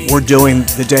were doing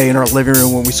the day in our living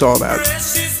room when we saw that.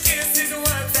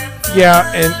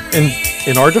 Yeah, and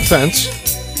in our defense,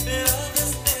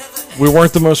 we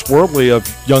weren't the most worldly of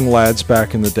young lads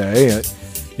back in the day.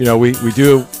 We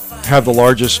do have the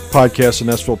largest podcast in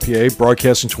Nashville, PA,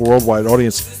 broadcasting to a worldwide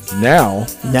audience now.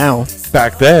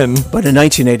 Back then. But in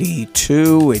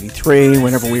 1982, 83,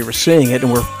 whenever we were seeing it,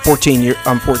 and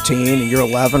I'm 14, and you're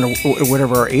 11, or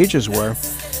whatever our ages were,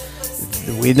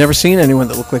 we'd never seen anyone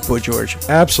that looked like Boy George.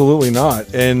 Absolutely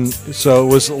not. And so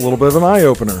it was a little bit of an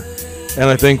eye-opener. And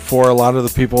I think for a lot of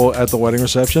the people at the wedding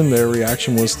reception, their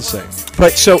reaction was the same.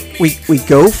 But so we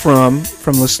go from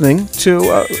listening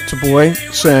to Boy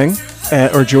sing,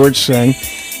 or George sing,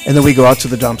 and then we go out to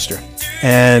the dumpster.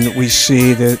 And we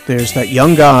see that there's that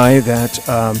young guy that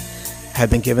had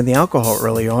been given the alcohol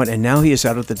early on, and now he is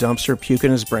out at the dumpster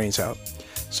puking his brains out.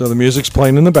 So the music's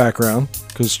playing in the background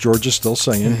because George is still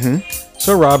singing. Mm-hmm.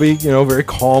 So Robbie, very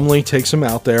calmly takes him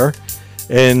out there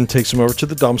and takes him over to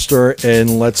the dumpster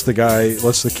and lets the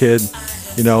kid,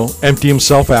 empty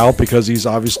himself out, because he's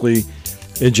obviously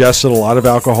ingested a lot of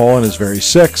alcohol and is very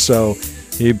sick. So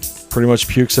he pretty much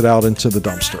pukes it out into the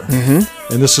dumpster.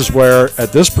 Mm-hmm. And this is where,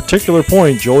 at this particular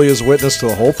point, Julia's witness to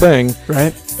the whole thing.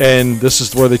 Right. And this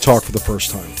is where they talk for the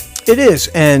first time. It is.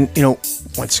 And,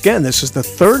 once again, this is the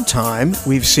third time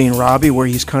we've seen Robbie where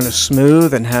he's kind of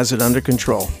smooth and has it under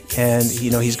control. And,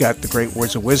 he's got the great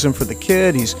words of wisdom for the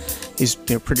kid. He's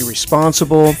pretty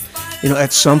responsible.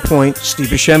 At some point, Steve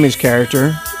Buscemi's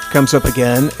character comes up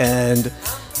again, and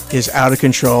is out of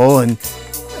control, and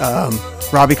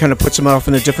Robbie kind of puts him off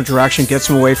in a different direction, gets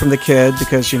him away from the kid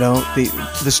because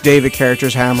this David character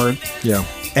is hammered. Yeah.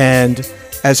 And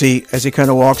as he kind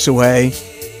of walks away,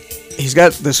 he's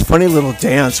got this funny little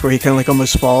dance where he kind of like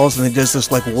almost falls, and he does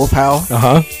this like wolf howl.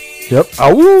 Yep.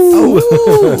 Ow!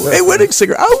 Ow! Hey, wedding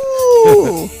singer!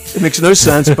 Ow! It makes no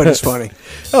sense, but it's funny.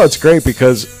 Oh, it's great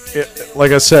because,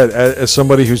 like I said, as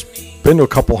somebody who's been to a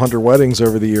couple hundred weddings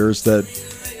over the years,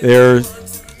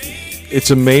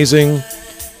 it's amazing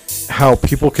how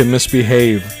people can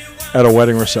misbehave at a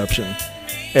wedding reception.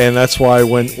 And that's why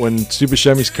when Steve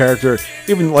Buscemi's character,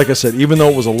 even like I said, even though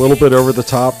it was a little bit over the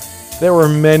top, there were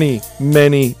many,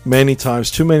 many, many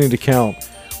times, too many to count,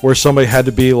 where somebody had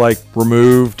to be like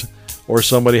removed, or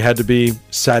somebody had to be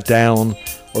sat down,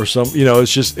 or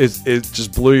it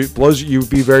just blows you. You'd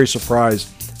be very surprised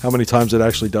how many times it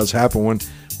actually does happen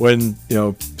when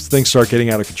things start getting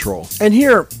out of control. And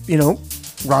here,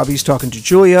 Robbie's talking to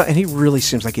Julia, and he really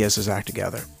seems like he has his act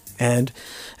together. And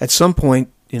at some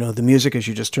point, the music, as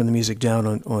you just turn the music down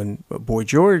on Boy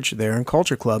George there in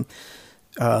Culture Club,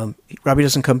 Robbie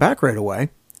doesn't come back right away.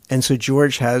 And so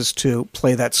George has to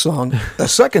play that song a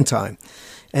second time.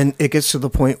 And it gets to the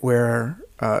point where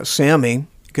Sammy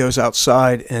goes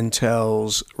outside and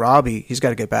tells Robbie he's got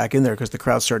to get back in there because the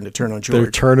crowd's starting to turn on George.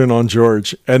 They're turning on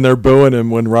George, and they're booing him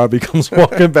when Robbie comes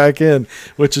walking back in,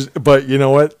 but you know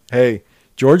what? Hey,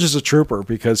 George is a trooper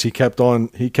because he kept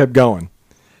going.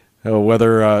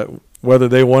 Whether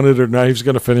they wanted it or not, he was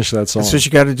going to finish that song. That's what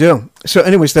you got to do. So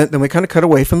anyways, then we kind of cut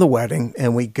away from the wedding,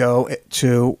 and we go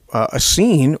to a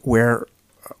scene where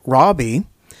Robbie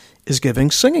is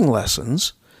giving singing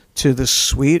lessons to this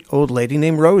sweet old lady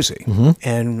named Rosie. Mm-hmm.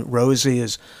 And Rosie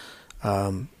is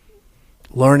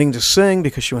learning to sing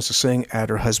because she wants to sing at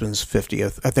her husband's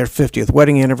 50th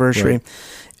wedding anniversary. Right.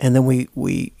 And then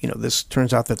we this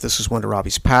turns out that this is one of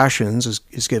Robbie's passions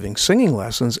is giving singing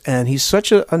lessons. And he's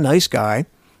such a nice guy.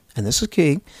 And this is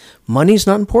key. Money's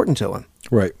not important to him.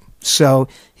 Right. So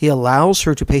he allows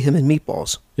her to pay him in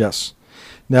meatballs. Yes.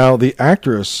 Now, the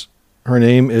actress, her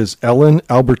name is Ellen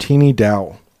Albertini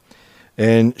Dow.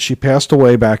 And she passed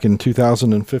away back in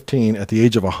 2015 at the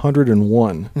age of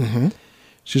 101. Mm-hmm.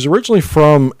 She's originally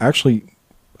from, actually,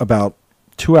 about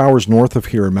 2 hours north of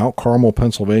here in Mount Carmel,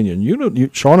 Pennsylvania.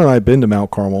 And Sean and I have been to Mount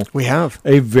Carmel. We have.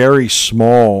 A very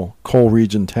small coal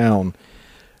region town.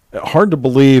 Hard to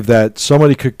believe that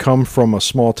somebody could come from a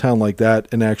small town like that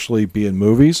and actually be in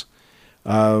movies.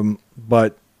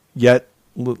 But yet,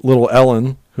 little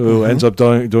Ellen, who mm-hmm. ends up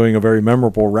doing a very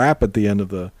memorable rap at the end of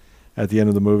the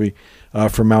movie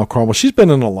from Mount Carmel. She's been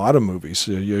in a lot of movies.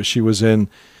 She was in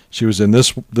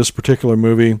this particular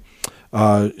movie.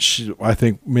 I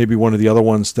think maybe one of the other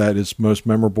ones that is most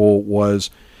memorable was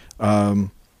the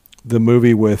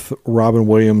movie with Robin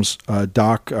Williams,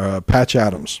 Patch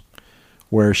Adams,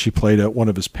 where she played one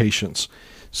of his patients.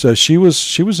 So she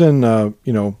was in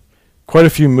quite a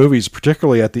few movies,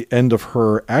 particularly at the end of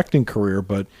her acting career.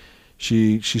 But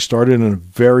she started in a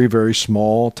very, very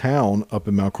small town up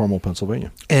in Mount Carmel,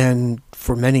 Pennsylvania, and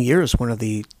for many years one of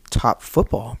the top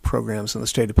football programs in the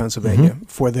state of Pennsylvania mm-hmm.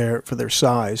 for their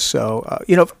size. So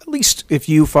at least if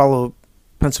you follow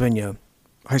Pennsylvania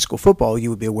high school football, you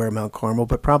would be aware of Mount Carmel.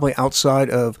 But probably outside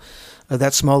of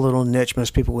that small little niche,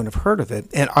 most people wouldn't have heard of it.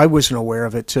 And I wasn't aware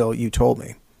of it till you told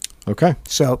me. Okay.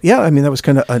 So, yeah, that was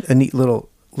kind of a neat little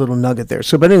nugget there.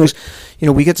 So, but anyways,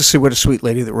 we get to see what a sweet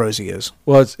lady that Rosie is.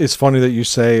 Well, it's funny that you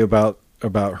say about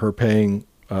her paying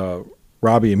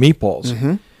Robbie meatballs.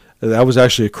 Mm-hmm. That was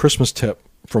actually a Christmas tip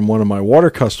from one of my water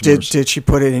customers. Did she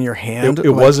put it in your hand? It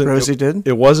wasn't. Rosie did.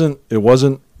 It wasn't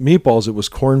meatballs. It was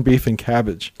corned beef and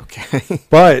cabbage. Okay.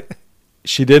 But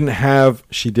she didn't have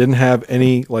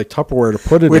any like Tupperware to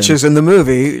put it in. Which is in the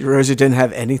movie. Rosie didn't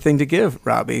have anything to give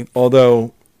Robbie.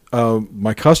 Although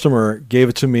my customer gave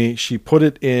it to me, she put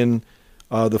it in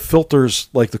the filters,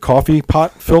 like the coffee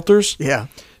pot filters. Yeah.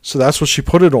 So that's what she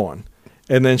put it on,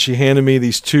 and then she handed me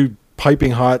these two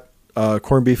piping hot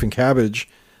corned beef and cabbage.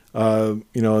 And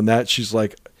that she's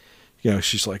like,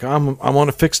 I'm on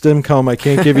a fixed income. I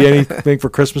can't give you anything for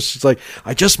Christmas. She's like,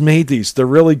 I just made these. They're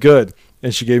really good.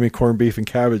 And she gave me corned beef and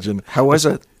cabbage. And how was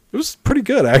it? It was pretty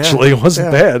good, actually. Yeah, it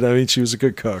wasn't bad. I mean, she was a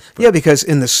good cook. But. Yeah, because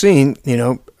in the scene,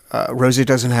 Rosie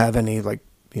doesn't have any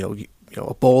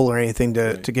a bowl or anything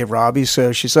to give Robbie.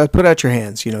 So she said, put out your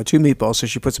hands, 2 meatballs. So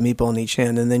she puts a meatball in each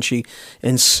hand, and then she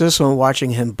insists on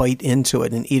watching him bite into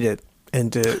it and eat it,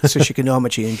 and so she can know how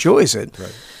much he enjoys it.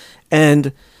 Right.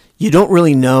 And you don't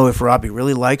really know if Robbie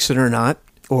really likes it or not,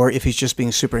 or if he's just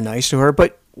being super nice to her.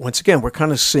 But once again, we're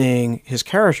kind of seeing his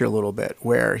character a little bit,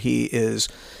 where he is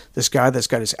this guy that's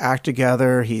got his act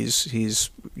together. He's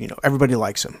everybody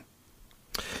likes him.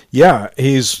 Yeah,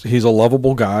 he's a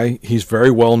lovable guy. He's very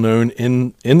well known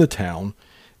in the town,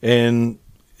 and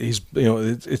he's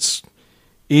it's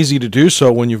easy to do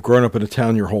so when you've grown up in a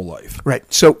town your whole life.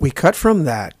 Right. So we cut from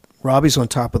that. Robbie's on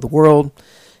top of the world,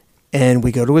 and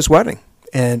we go to his wedding.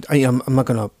 And I'm not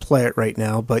going to play it right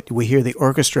now, but we hear the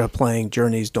orchestra playing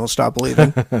Journey's "Don't Stop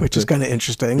Believing," which is kind of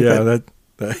interesting. Yeah,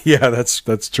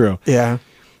 that's true. Yeah.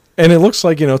 And it looks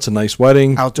like, it's a nice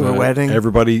wedding. Outdoor wedding.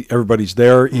 Everybody's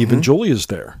there. Even Julia's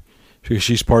there because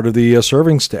she's part of the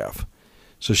serving staff.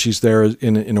 So she's there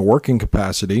in a working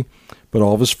capacity, but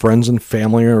all of his friends and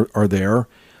family are there.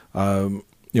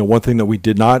 One thing that we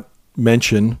did not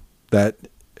mention that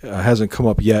hasn't come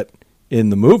up yet in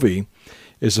the movie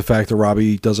is the fact that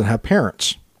Robbie doesn't have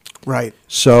parents. Right.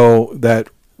 So that,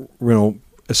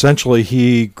 essentially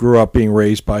he grew up being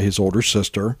raised by his older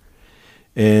sister.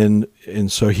 And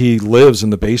so he lives in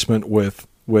the basement with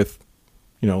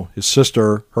his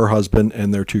sister, her husband,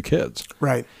 and their 2 kids.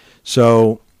 Right.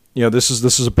 So this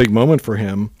is a big moment for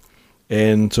him,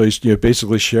 and so he's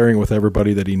basically sharing with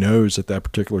everybody that he knows at that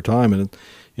particular time, and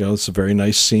it's a very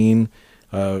nice scene.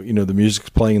 The music's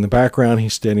playing in the background.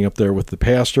 He's standing up there with the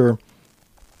pastor,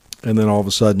 and then all of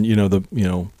a sudden,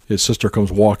 his sister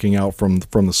comes walking out from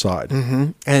the side,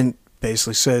 and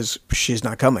basically says she's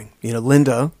not coming.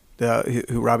 Linda,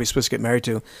 who Robbie's supposed to get married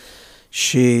to,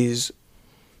 she's,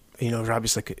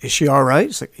 Robbie's like, is she all right?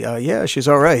 It's like, yeah, she's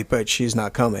all right, but she's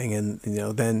not coming. And,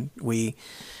 then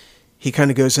he kind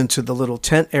of goes into the little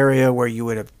tent area where you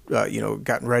would have,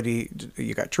 gotten ready,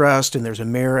 you got dressed, and there's a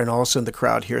mirror, and all of a sudden the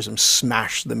crowd hears him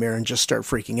smash the mirror and just start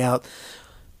freaking out.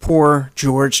 Poor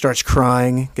George starts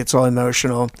crying, gets all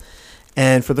emotional.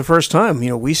 And for the first time,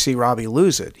 we see Robbie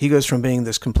lose it. He goes from being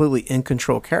this completely in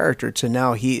control character to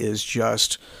now he is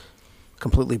just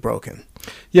completely broken.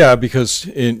 Yeah, because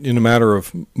in a matter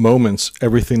of moments,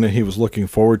 everything that he was looking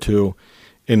forward to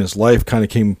in his life kind of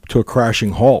came to a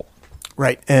crashing halt.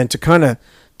 Right. And to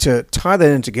tie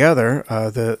that in together,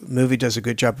 the movie does a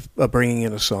good job of bringing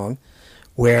in a song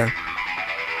where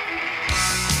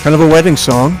kind of a wedding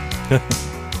song.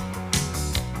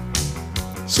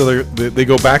 So they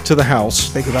go back to the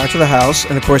house. They go back to the house,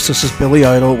 and of course this is Billy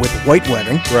Idol with White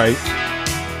Wedding. Right.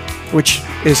 Which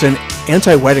is an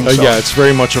anti-wedding song. Yeah, it's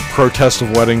very much a protest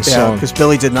of wedding song. Yeah, because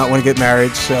Billy did not want to get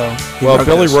married, so...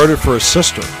 Billy wrote it for his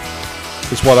sister,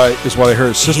 is what I heard.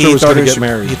 His sister was going to get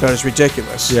married. He thought it was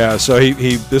ridiculous. Yeah, so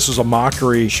this was a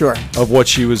mockery of what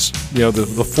she was,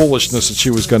 the foolishness that she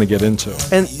was going to get into.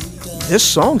 And this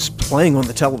song's playing on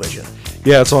the television.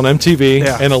 Yeah, it's on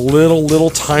MTV, and a little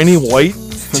tiny white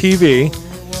TV,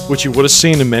 which you would have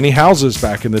seen in many houses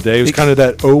back in the day. It was kind of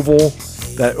that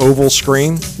oval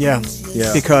screen. Yeah.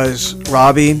 Because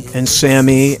Robbie and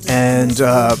Sammy and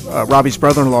Robbie's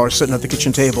brother-in-law are sitting at the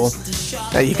kitchen table.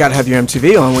 You got to have your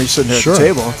MTV on when you're sitting there at the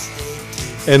table.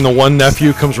 And the one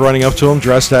nephew comes running up to him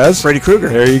dressed as Freddy Krueger.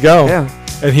 There you go. Yeah.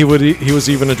 And he was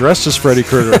even addressed as Freddy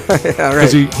Krueger. Yeah,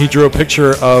 right. Because he drew a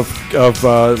picture of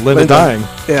Linda dying.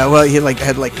 Yeah, well, he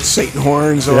had Satan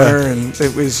horns on her, and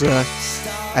it was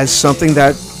as something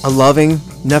that a loving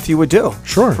nephew would do.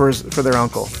 Sure. For their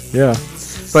uncle. Yeah.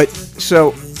 But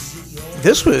so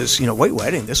this was, White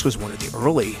Wedding. This was one of the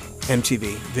early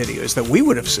MTV videos that we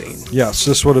would have seen. Yes,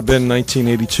 this would have been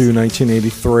 1982,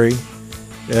 1983.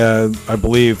 I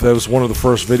believe that was one of the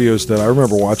first videos that I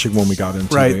remember watching when we got into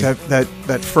it. Right,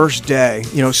 that first day,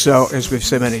 so as we've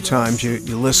said many times, you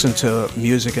listen to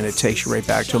music and it takes you right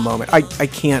back to a moment. I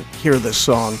can't hear this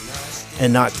song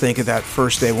and not think of that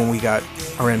first day when we got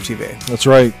our MTV. That's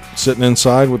right, sitting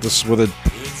inside with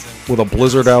a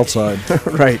blizzard outside.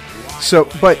 Right. So,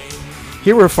 but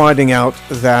here we're finding out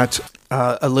that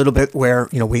a little bit where,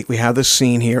 we have this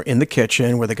scene here in the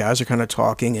kitchen where the guys are kind of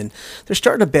talking and they're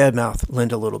starting to badmouth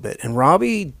Linda a little bit. And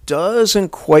Robbie doesn't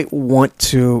quite want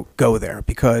to go there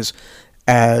because,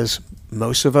 as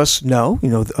most of us know,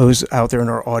 those out there in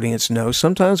our audience know,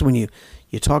 sometimes when you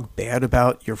talk bad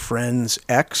about your friend's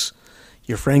ex,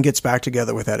 your friend gets back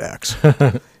together with that ex.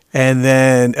 And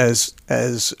then,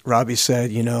 as Robbie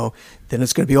said, then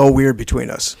it's going to be all weird between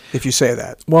us if you say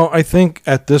that. Well, I think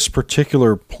at this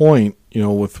particular point,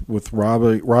 with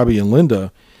Robbie and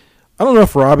Linda, I don't know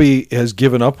if Robbie has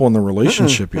given up on the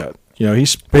relationship yet.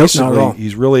 He's basically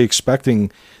he's really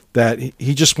expecting that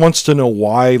he just wants to know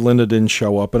why Linda didn't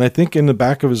show up, and I think in the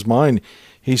back of his mind,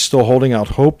 he's still holding out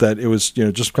hope that it was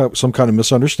just some kind of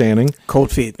misunderstanding,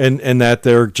 cold feet, and that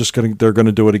they're going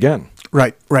to do it again.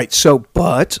 Right. So,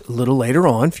 but a little later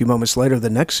on, a few moments later, the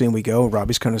next scene we go,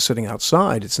 Robbie's kind of sitting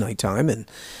outside. It's nighttime, and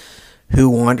who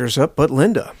wanders up but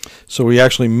Linda. So we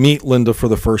actually meet Linda for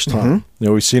the first time. You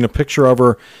know, we've seen a picture of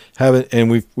her,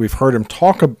 and we've heard him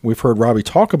talk. We've heard Robbie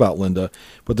talk about Linda,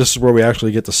 but this is where we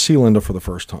actually get to see Linda for the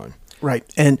first time. Right,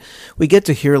 and we get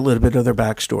to hear a little bit of their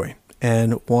backstory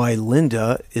and why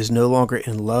Linda is no longer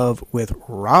in love with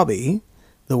Robbie,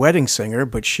 the wedding singer,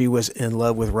 but she was in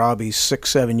love with Robbie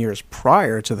 6-7 years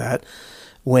prior to that,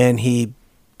 when he,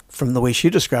 from the way she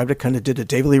described it, kind of did a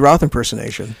David Lee Roth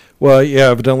impersonation. Well, yeah,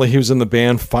 evidently he was in the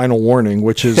band Final Warning,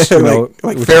 which is, you know,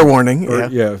 like Fair Warning. It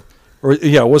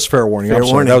was Fair Warning. I'm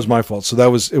sorry, that was my fault. So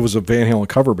it was a Van Halen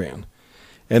cover band,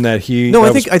 and that he. No,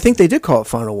 I think they did call it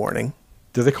Final Warning.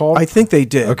 Did they call it? I think they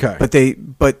did. Okay,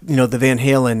 but you know, the Van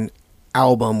Halen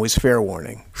album was Fair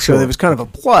Warning, so Sure. there was kind of a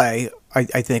play, I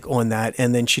think, on that.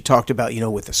 And then she talked about, you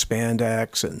know, with the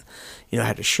spandex and, you know,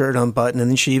 had a shirt unbuttoned, and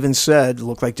then she even said it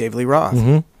looked like David Lee Roth.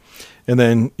 Mm-hmm. And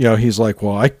then, you know, he's like,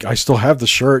 well, I still have the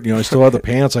shirt, you know, I still have the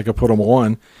pants, I could put them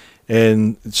on.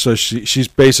 And so she's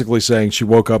basically saying she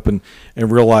woke up and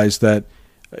realized that,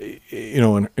 you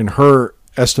know, in her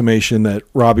estimation, that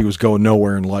Robbie was going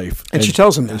nowhere in life. And she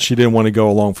tells him that. And she didn't want to go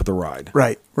along for the ride.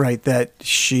 Right. That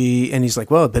and he's like,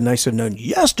 well, it'd been nice to have known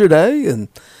yesterday.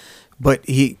 But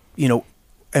he, you know,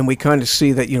 and we kind of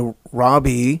see that, you know,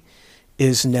 Robbie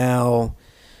is now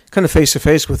kind of face to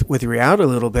face with reality a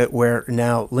little bit, where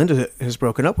now Linda has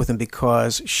broken up with him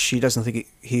because she doesn't think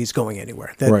he's going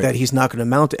anywhere, that he's not going to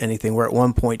amount to anything, where at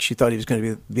one point she thought he was going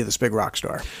to be this big rock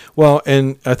star. Well,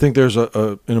 and I think there's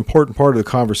an important part of the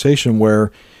conversation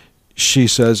where she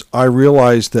says, I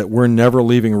realized that we're never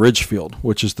leaving Ridgefield,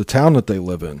 which is the town that they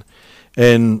live in.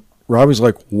 And Robbie's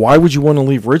like, why would you want to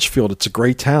leave Ridgefield? It's a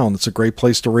great town. It's a great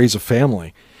place to raise a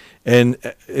family. And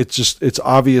it's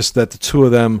obvious that the two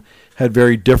of them had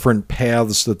very different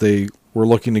paths that they were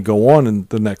looking to go on in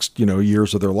the next, you know,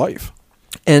 years of their life.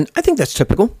 And I think that's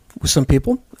typical with some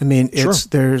people. I mean, Sure.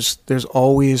 there's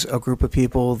always a group of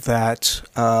people that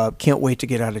can't wait to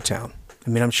get out of town. I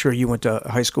mean, I'm sure you went to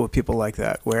high school with people like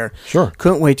that, where Sure.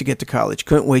 couldn't wait to get to college,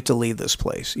 couldn't wait to leave this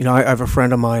place. You know, I have a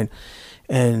friend of mine,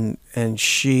 and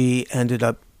she ended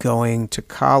up going to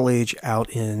college out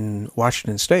in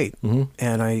Washington State. Mm-hmm.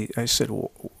 And I said,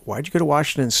 well, why'd you go to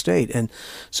Washington State? And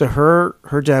so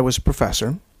her dad was a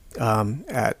professor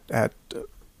at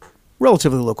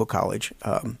relatively local college,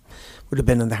 would have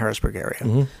been in the Harrisburg area,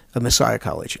 Mm-hmm. a Messiah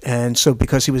College. And so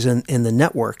because he was in the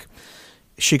network,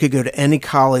 she could go to any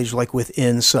college like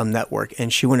within some network,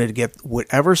 and she wanted to get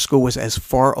whatever school was as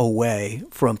far away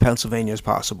from Pennsylvania as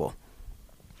possible.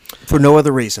 For no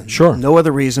other reason. Sure. No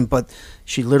other reason, but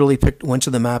she literally went to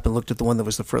the map and looked at the one that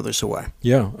was the furthest away.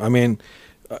 Yeah, I mean,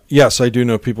 yes, I do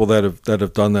know people that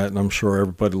have done that, and I'm sure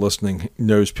everybody listening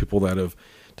knows people that have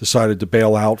decided to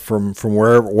bail out from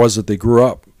wherever it was that they grew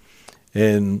up.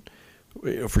 And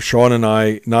for Sean and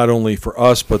I, not only for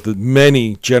us, but the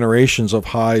many generations of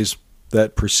highs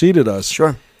that preceded us,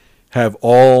 Sure. have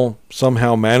all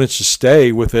somehow managed to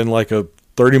stay within like a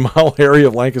 30-mile area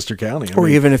of Lancaster County. Or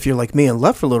even if you're like me and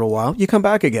left for a little while, you come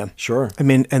back again. Sure. I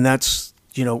mean, and that's,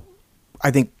 you know,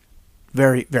 I think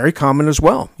very, very common as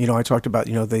well. You know, I talked about,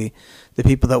 you know, the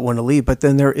people that want to leave, but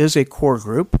then there is a core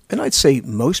group, and I'd say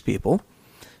most people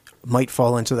might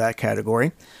fall into that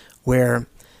category, where,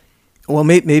 well,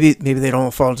 maybe they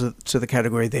don't fall to the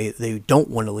category they don't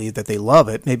want to leave, that they love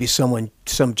it. Maybe some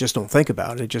just don't think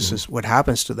about it. It just is what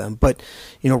happens to them. But,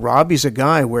 you know, Robbie's a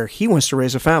guy where he wants to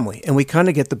raise a family. And we kind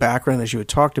of get the background, as you had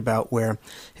talked about, where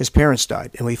his parents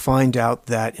died. And we find out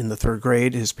that in the third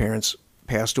grade, his parents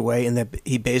passed away, and that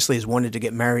he basically has wanted to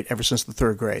get married ever since the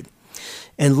third grade.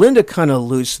 And Linda kind of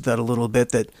alludes to that a little bit,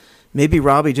 that maybe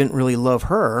Robbie didn't really love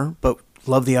her, but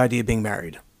loved the idea of being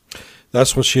married.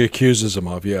 That's what she accuses him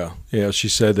of. Yeah. Yeah. She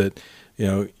said that, you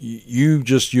know,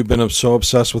 you've been so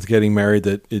obsessed with getting married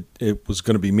that it was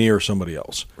going to be me or somebody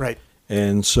else. Right.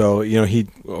 And so, you know, he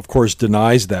of course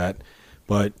denies that,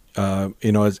 but,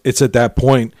 you know, it's at that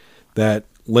point that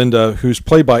Linda, who's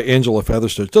played by Angela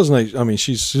Featherstone,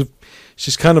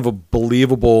 she's kind of a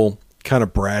believable, kind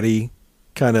of bratty,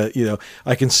 kind of, you know,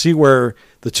 I can see where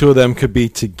the two of them could be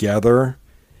together.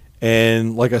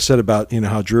 And like I said about, you know,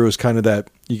 how Drew is kind of that,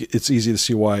 it's easy to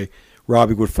see why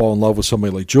Robbie would fall in love with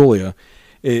somebody like Julia.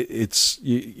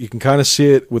 You can kind of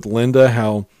see it with Linda,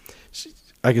 how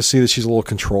I can see that she's a little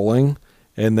controlling,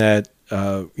 and that,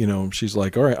 you know, she's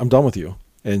like, all right, I'm done with you.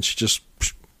 And she just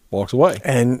walks away.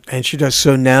 And she does.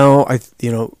 So now,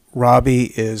 Robbie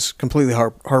is completely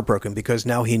heartbroken, because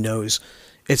now he knows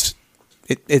it's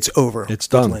over. It's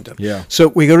done. With Linda. Yeah. So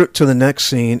we go to the next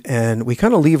scene, and we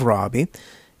kind of leave Robbie,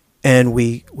 and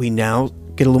we now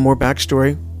get a little more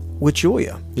backstory with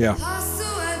Julia. Yeah.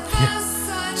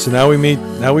 So now we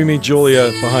meet Julia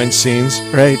behind scenes.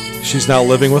 Right. She's now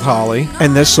living with Holly.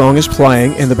 And this song is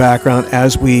playing in the background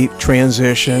as we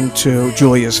transition to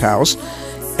Julia's house,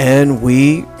 and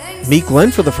we meet Glenn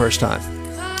for the first time.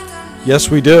 Yes,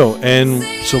 we do. And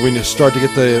so we start to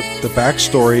get the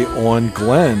backstory on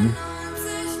Glenn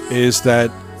is that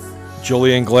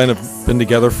Julia and Glenn have been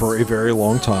together for a very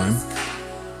long time,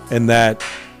 and that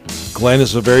Glenn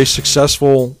is a very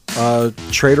successful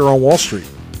trader on Wall Street.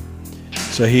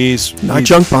 So he's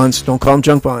junk bonds. Don't call him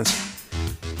junk bonds.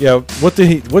 Yeah, what did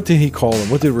he call them?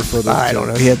 What did he refer them to? I don't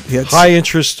know. He had high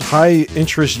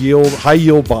interest yield, high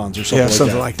yield bonds or something. Yeah,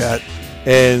 something like that.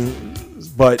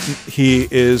 But he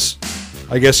is,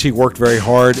 I guess he worked very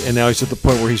hard, and now he's at the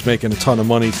point where he's making a ton of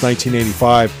money. It's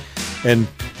 1985, and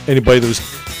anybody that was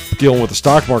dealing with the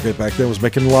stock market back then was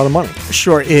making a lot of money.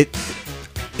 Sure,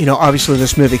 obviously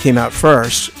this movie came out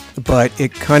first, but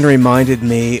it kind of reminded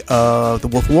me of The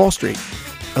Wolf of Wall Street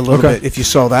a little bit. If you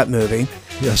saw that movie,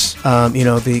 yes,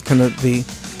 the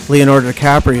Leonardo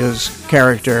DiCaprio's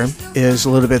character is a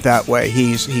little bit that way.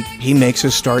 He makes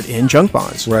his start in junk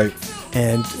bonds, right,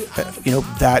 and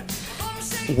that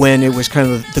when it was kind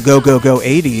of the go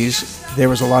 80s, there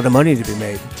was a lot of money to be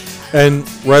made. And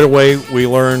right away we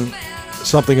learn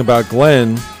something about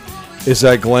Glenn is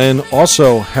that Glenn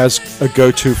also has a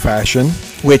go-to fashion,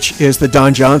 which is the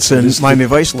Don Johnson Miami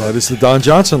Vice look. That is the Don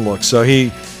Johnson look. So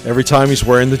every time he's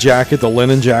wearing the jacket, the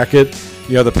linen jacket,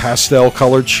 the pastel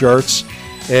colored shirts,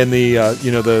 and the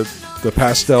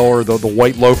pastel or the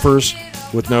white loafers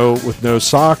with no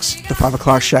socks. The 5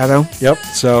 o'clock shadow. Yep.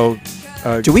 So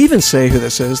do we even say who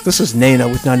this is? This is Nana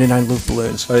with 99 Loop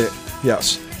Balloons.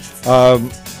 Yes.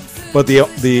 But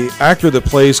the actor that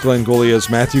plays Glenn Gullia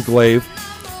is Matthew Glave,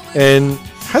 and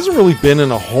hasn't really been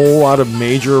in a whole lot of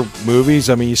major movies.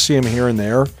 I mean, you see him here and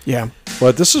there. Yeah.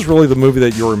 But this is really the movie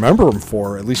that you remember him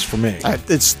for, at least for me.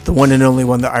 It's the one and only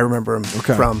one that I remember him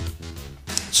from.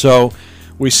 So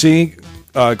we see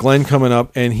Glenn coming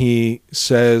up, and he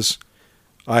says,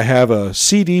 I have a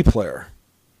CD player.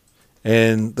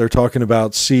 And they're talking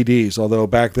about CDs, although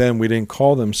back then we didn't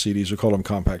call them CDs, we called them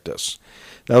compact discs.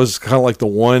 That was kind of like the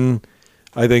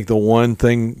one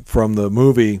thing from the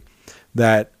movie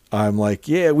that I'm like,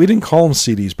 yeah, we didn't call them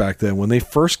CDs back then. When they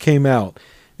first came out,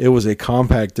 it was a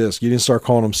compact disc. You didn't start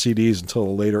calling them CDs until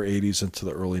the later 80s into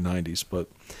the early 90s. But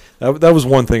that was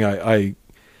one thing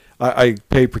I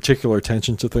paid particular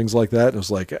attention to things like that. It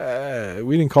was like,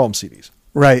 we didn't call them CDs.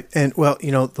 Right. And, well,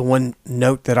 the one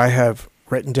note that I have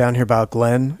written down here about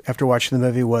Glenn after watching the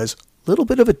movie was a little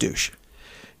bit of a douche.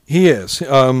 He is.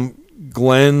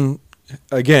 Glenn,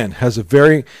 again, has a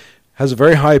very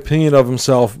high opinion of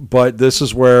himself, but this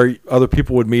is where other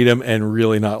people would meet him and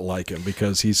really not like him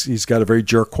because he's got a very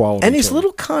jerk quality. And he's a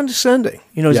little condescending,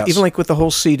 yes. Even like with the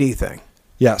whole CD thing.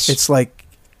 Yes. It's like,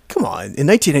 come on, in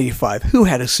 1985, who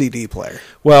had a CD player?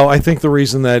 Well, I think the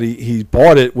reason that he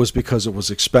bought it was because it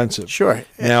was expensive. Sure.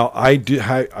 Now, I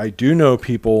do know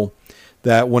people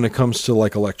that when it comes to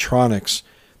like electronics,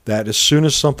 that as soon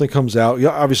as something comes out,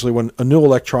 obviously when a new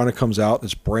electronic comes out,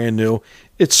 it's brand new,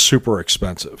 it's super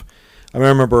expensive. I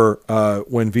remember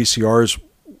when VCRs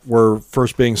were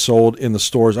first being sold in the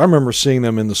stores, I remember seeing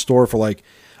them in the store for like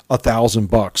 $1,000,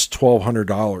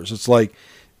 $1,200. It's like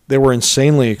they were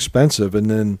insanely expensive. And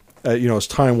then, as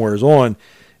time wears on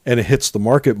and it hits the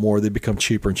market more, they become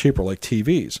cheaper and cheaper, like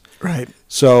TVs. Right.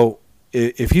 So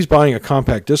if he's buying a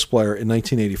compact disc player in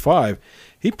 1985,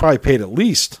 he probably paid at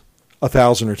least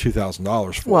 $1,000 or $2,000 for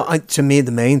it. Well, to me,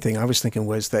 the main thing I was thinking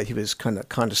was that he was kind of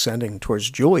condescending towards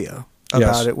Julia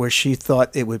about it, where she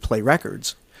thought it would play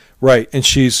records. Right, and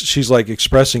she's like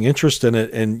expressing interest in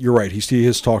it, and you're right, he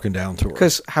is talking down to her.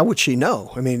 Because how would she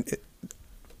know? I mean,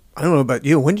 I don't know about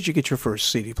you. When did you get your first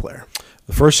CD player?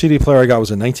 The first CD player I got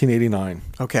was in 1989.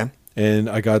 Okay. And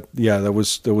I got, that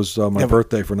was my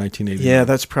birthday for 1989. Yeah,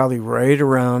 that's probably right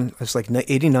around, it's like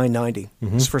 89, 90.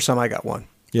 Mm-hmm. It's the first time I got one.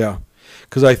 Yeah,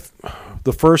 because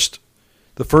the first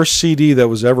CD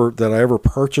that I ever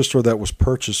purchased or that was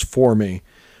purchased for me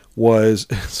was,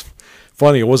 it's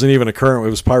funny, it wasn't even a current, it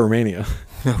was Pyromania.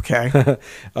 Okay.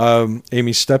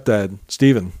 Amy's stepdad,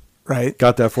 Steven. Right.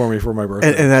 Got that for me for my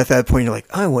birthday. And at that point, you're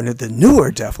like, I wanted the newer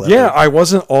Def Leppard. Yeah, I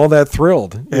wasn't all that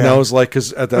thrilled. You know, it was like,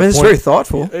 because at that point. It's very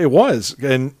thoughtful. It was.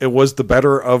 And it was the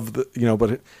better of the,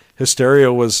 but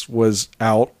Hysteria was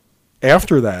out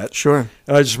after that. Sure.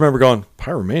 And I just remember going,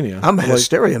 Pyromania? I'm a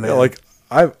Hysteria man. Like,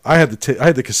 I had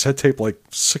the cassette tape like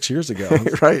 6 years ago.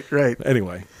 Right.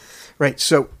 Anyway. Right.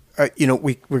 So,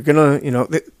 we're going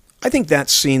to, I think that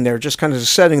scene there just kind of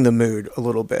setting the mood a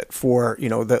little bit for,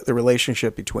 the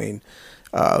relationship between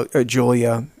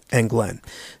Julia and Glenn.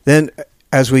 Then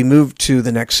as we move to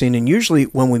the next scene, and usually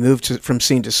when we move from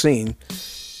scene to scene,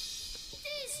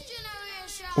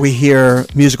 we hear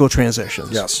musical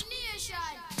transitions. Yes.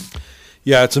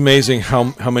 Yeah, it's amazing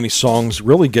how many songs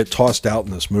really get tossed out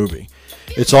in this movie.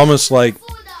 It's almost like,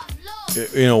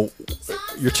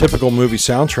 your typical movie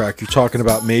soundtrack, you're talking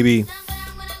about maybe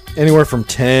anywhere from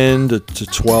 10 to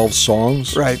 12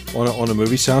 songs on a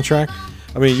movie soundtrack.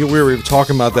 I mean, we were even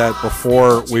talking about that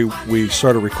before we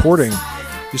started recording.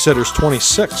 You said there's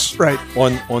 26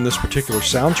 on this particular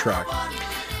soundtrack.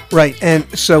 Right,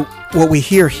 and so what we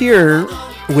hear here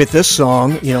with this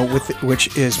song,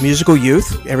 which is Musical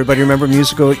Youth. Everybody remember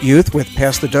Musical Youth with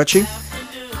Pass the Dutchie?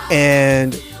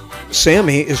 And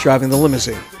Sammy is driving the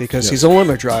limousine because he's a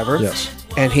limo driver. Yes.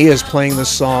 And he is playing this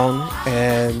song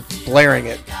and blaring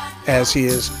it as he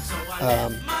is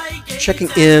checking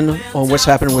in on what's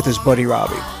happening with his buddy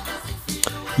Robbie.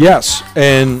 Yes,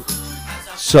 and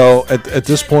so at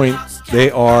this point,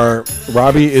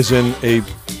 Robbie is in a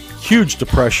huge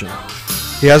depression.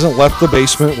 He hasn't left the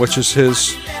basement, which is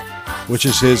his,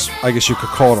 I guess you could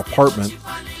call it, apartment.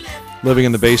 Living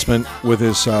in the basement with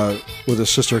his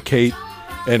sister Kate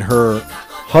and her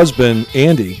husband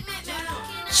Andy.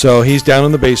 So he's down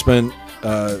in the basement.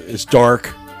 It's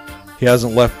dark. He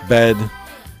hasn't left bed.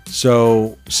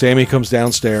 So Sammy comes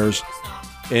downstairs,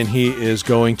 and he is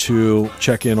going to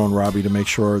check in on Robbie to make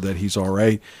sure that he's all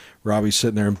right. Robbie's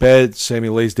sitting there in bed. Sammy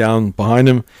lays down behind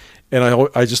him, and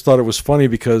I just thought it was funny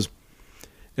because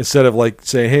instead of like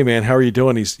saying, "Hey man, how are you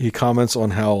doing?" he comments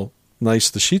on how nice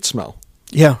the sheets smell.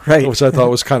 Yeah, right. Which I thought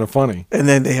was kind of funny. And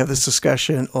then they have this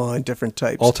discussion on different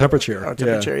types. All temperature.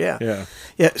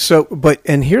 Yeah. So,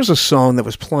 and here's a song that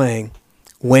was playing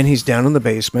when he's down in the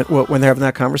basement, when they're having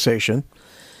that conversation,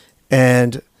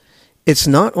 and it's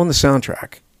not on the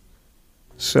soundtrack.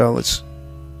 So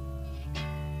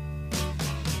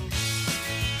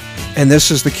and this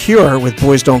is The Cure with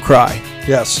Boys Don't Cry.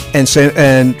 Yes.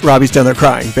 And Robbie's down there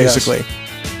crying, basically.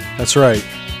 Yes. That's right.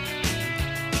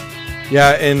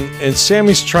 Yeah, and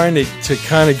Sammy's trying to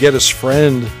kind of get his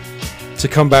friend to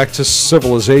come back to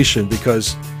civilization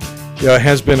because it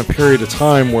has been a period of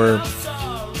time where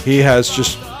he has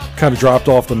just kind of dropped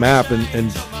off the map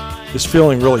and is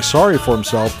feeling really sorry for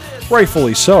himself.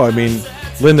 Rightfully so. I mean,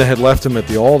 Linda had left him at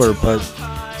the altar, but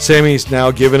Sammy's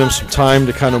now giving him some time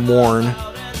to kind of mourn,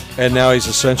 and now he's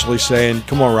essentially saying,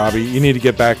 "Come on, Robbie, you need to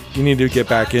get back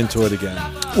into it again."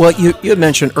 Well, you had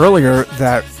mentioned earlier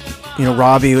that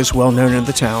Robbie was well known in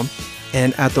the town,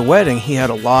 and at the wedding, he had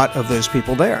a lot of those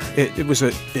people there. It was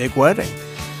a big wedding,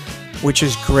 which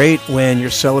is great when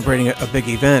you're celebrating a big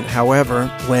event. However,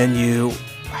 when you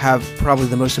have probably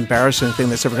the most embarrassing thing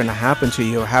that's ever going to happen to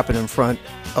you happen in front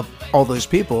of all those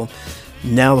people,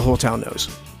 now the whole town knows.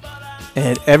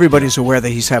 And everybody's aware that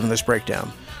he's having this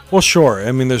breakdown. Well, sure.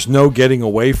 I mean, there's no getting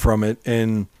away from it.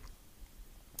 And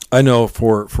I know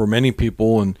for many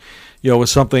people, and, with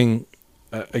something,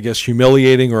 I guess,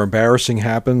 humiliating or embarrassing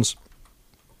happens,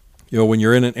 when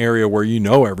you're in an area where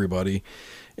everybody,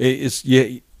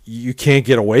 you can't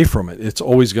get away from it. It's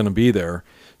always going to be there.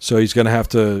 So he's going to have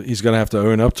to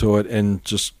own up to it and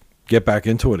just get back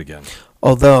into it again.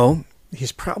 Although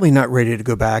he's probably not ready to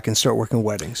go back and start working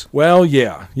weddings. Well,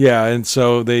 yeah, and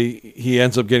so he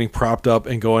ends up getting propped up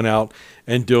and going out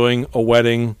and doing a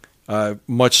wedding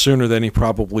much sooner than he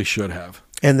probably should have.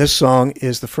 And this song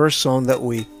is the first song that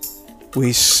we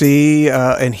see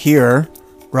and hear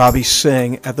Robbie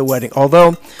sing at the wedding.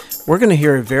 Although we're going to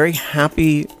hear a very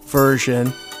happy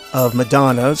version of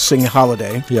Madonna singing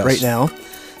Holiday right now.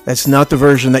 That's not the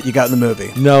version that you got in the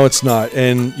movie. No, it's not.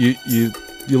 And you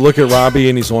look at Robbie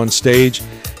and he's on stage,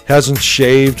 hasn't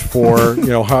shaved for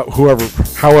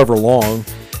however long.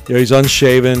 He's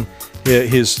unshaven.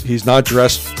 He's not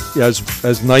dressed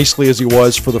as nicely as he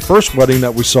was for the first wedding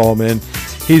that we saw him in.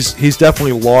 He's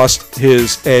definitely lost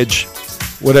his edge,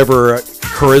 whatever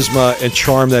charisma and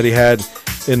charm that he had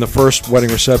in the first wedding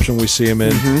reception we see him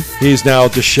in. Mm-hmm. He's now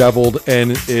disheveled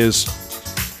and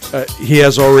he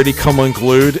has already come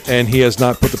unglued, and he has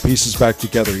not put the pieces back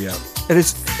together yet. And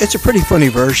it's a pretty funny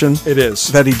version. It is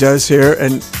that he does here,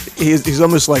 and he's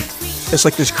almost like it's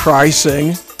like this cry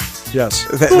sing. Yes,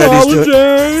 that he's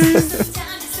doing.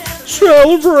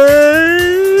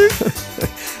 Celebrate.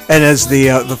 And as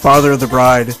the father of the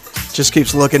bride just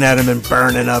keeps looking at him and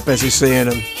burning up as he's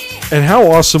seeing him. And how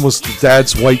awesome was the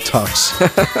dad's white tux?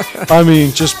 I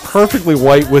mean, just perfectly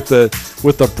white with the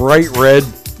bright red,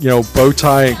 bow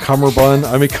tie and cummerbund.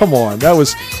 I mean, come on,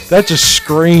 that just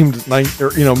screamed mid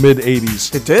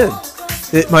 80s. It did.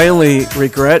 My only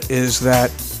regret is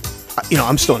that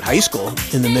I'm still in high school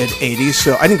in the mid 80s,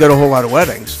 so I didn't go to a whole lot of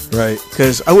weddings. Right.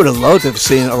 Because I would have loved to have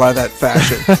seen a lot of that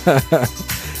fashion.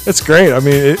 It's great. I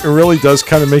mean, it really does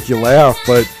kind of make you laugh,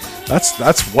 but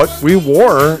that's what we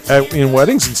wore in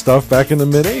weddings and stuff back in the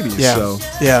mid 80s. Yeah. So.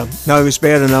 Yeah. No, it was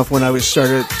bad enough when I was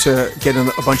started to get in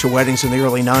a bunch of weddings in the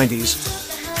early 90s.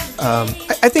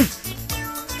 I think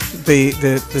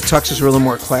the tuxes were a little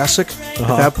more classic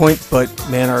at that point, but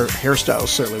man, our hairstyles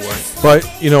certainly weren't. But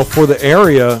for the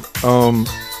area,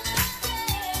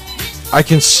 I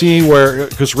can see where,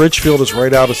 because Ridgefield is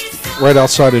right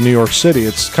outside of New York City.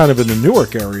 It's kind of in the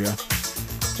Newark area,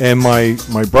 and my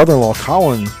brother-in-law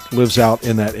Colin lives out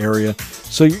in that area.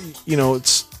 So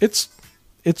it's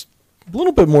a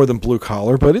little bit more than blue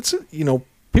collar, but it's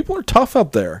people are tough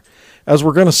up there, as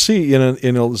we're going to see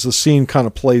as the scene kind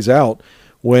of plays out.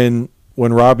 When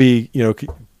Robbie,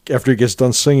 after he gets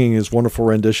done singing his wonderful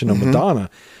rendition of Madonna,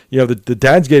 the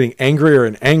dad's getting angrier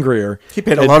and angrier. He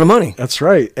paid a lot of money. That's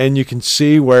right, and you can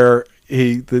see where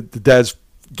the dad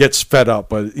gets fed up.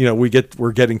 But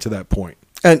we're getting to that point.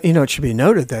 And it should be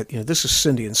noted that this is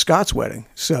Cindy and Scott's wedding,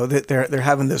 so that they're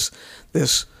having this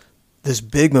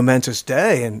big momentous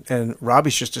day, and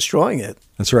Robbie's just destroying it.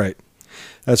 That's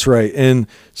right, and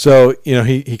so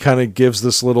he kind of gives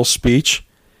this little speech.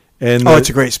 And it's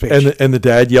a great speech. And the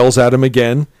dad yells at him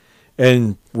again,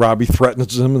 and Robbie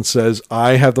threatens him and says,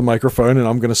 "I have the microphone, and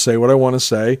I'm going to say what I want to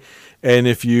say. And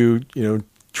if you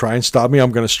try and stop me,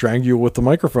 I'm going to strangle you with the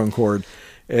microphone cord."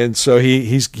 And so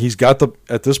he's got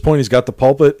at this point he's got the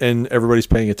pulpit, and everybody's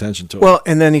paying attention to it. Well,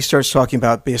 and then he starts talking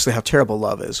about basically how terrible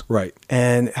love is, right?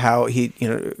 And how he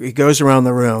goes around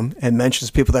the room and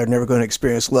mentions people that are never going to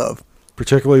experience love,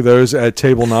 particularly those at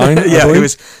table 9. Yeah,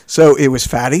 it was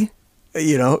Fatty.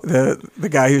 The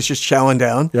guy who's just chowing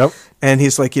down. Yep. And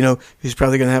he's like, he's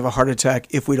probably going to have a heart attack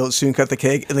if we don't soon cut the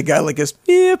cake. And the guy goes,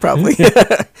 yeah, probably.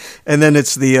 And then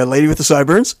it's the lady with the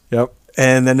sideburns. Yep.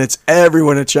 And then it's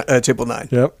everyone at table 9.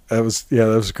 Yep. That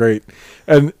was great.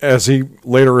 And as he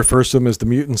later refers to them as the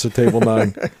mutants at table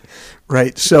 9.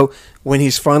 Right. So when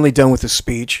he's finally done with his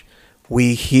speech,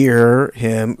 we hear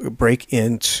him break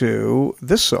into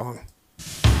this song.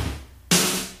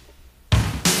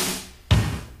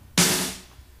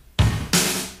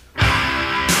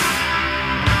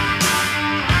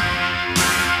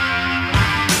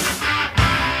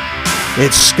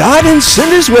 It's Scott and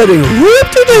Cindy's wedding.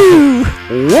 Whoop-de-doo.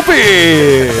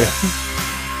 Whoopee.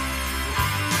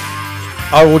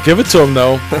 I will give it to him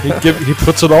though. He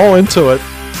puts it all into it.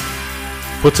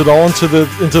 Puts it all into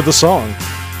the song.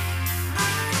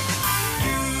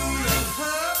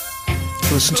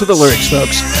 Listen to the lyrics,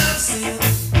 folks.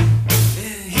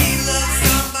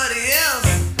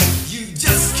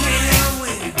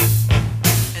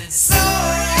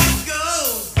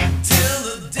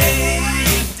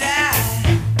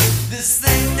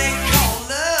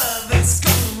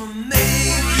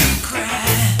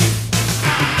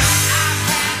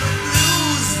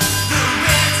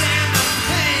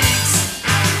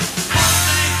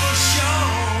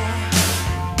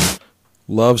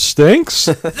 Love stinks.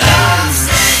 Love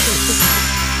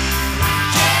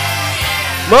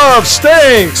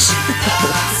stinks.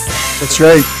 That's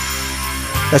right.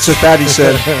 That's what Fatty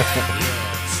said.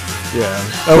 Yeah,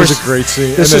 that was a great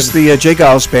scene. This is the Jay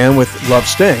Giles band with Love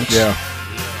Stinks. Yeah.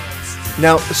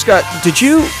 Now, Scott,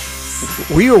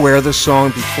 were you aware of this song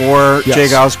before Jay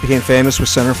Giles became famous with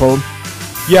Centerfold?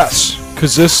 Yes.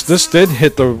 Because this did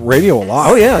hit the radio a lot.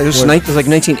 Oh, yeah. It was like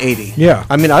 1980. Yeah.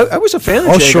 I mean, I was a fan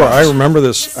of Jay sure. Giles. I remember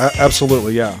this.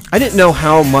 Absolutely, yeah. I didn't know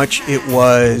how much it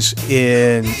was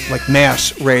in, like,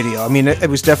 mass radio. I mean, it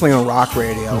was definitely on rock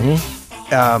radio.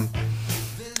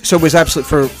 So it was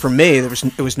absolutely, for me,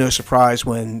 it was no surprise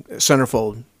when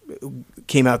Centerfold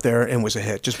came out there and was a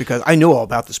hit, just because I knew all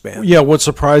about this band. Yeah, what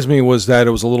surprised me was that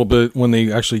it was a little bit, when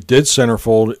they actually did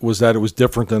Centerfold, was that it was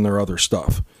different than their other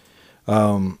stuff.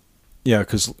 Yeah,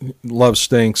 because Love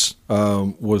Stinks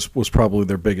was probably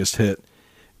their biggest hit,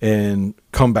 and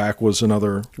Comeback was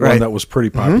another one that was pretty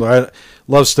popular.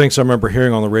 Love Stinks, I remember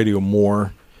hearing on the radio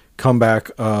more. Comeback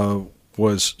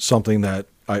was something that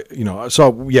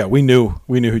we knew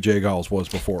who Jay Giles was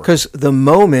before. Because the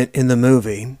moment in the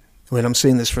movie when I'm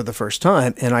seeing this for the first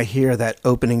time and I hear that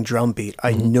opening drum beat,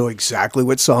 I know exactly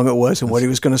what song it was and what he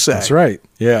was going to say. That's right.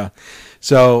 Yeah.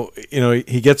 So,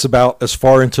 he gets about as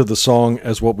far into the song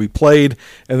as what we played,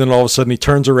 and then all of a sudden he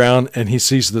turns around and he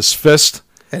sees this fist.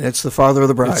 And it's the father of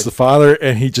the bride. It's the father,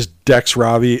 and he just decks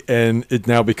Robbie, and it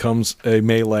now becomes a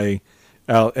melee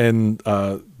out, and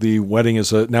the wedding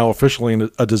is now officially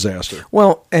a disaster.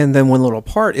 Well, and then one little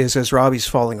part is, as Robbie's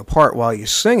falling apart while he's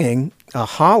singing,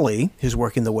 Holly, who's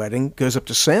working the wedding, goes up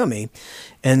to Sammy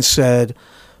and said,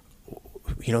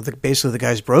 basically the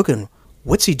guy's broken.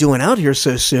 What's he doing out here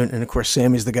so soon? And of course,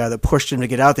 Sammy's the guy that pushed him to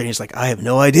get out there. And he's like, I have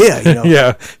no idea.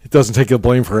 Yeah, it doesn't take the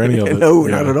blame for any of it. No,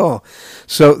 not at all.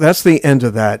 So that's the end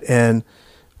of that. And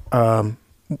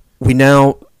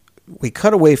we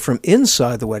cut away from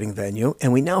inside the wedding venue,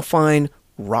 and we now find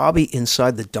Robbie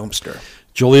inside the dumpster.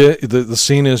 Julia, the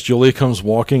scene is Julia comes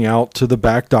walking out to the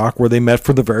back dock where they met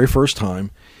for the very first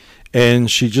time, and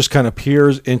she just kind of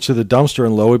peers into the dumpster,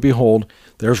 and lo and behold,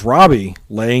 there's Robbie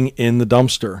laying in the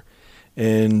dumpster.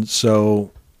 And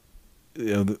so,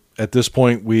 at this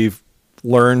point, we've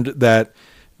learned that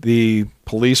the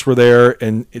police were there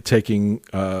and taking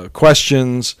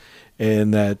questions,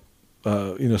 and that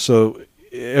so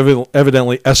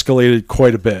evidently escalated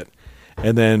quite a bit.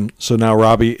 And then, so now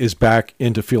Robbie is back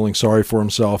into feeling sorry for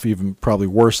himself, even probably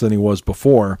worse than he was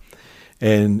before,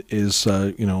 and is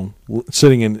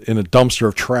sitting in a dumpster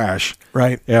of trash,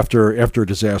 right, after a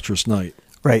disastrous night.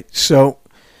 Right. So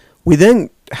we then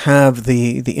have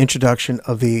the introduction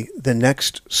of the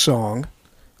next song,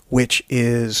 which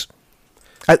is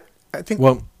I think.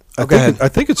 Well, I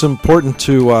think it's important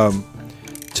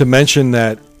to mention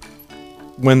that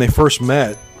when they first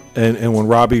met, and when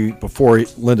Robbie, before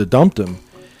Linda dumped him,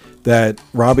 that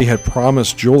Robbie had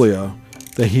promised Julia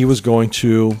that he was going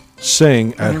to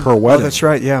sing at her wedding. Oh, that's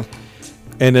right. Yeah.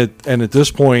 And at this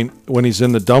point, when he's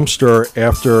in the dumpster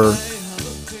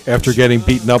after getting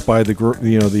beaten up by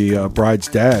the bride's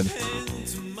dad,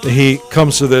 he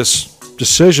comes to this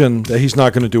decision that he's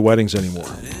not going to do weddings anymore.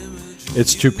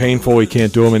 It's too painful. He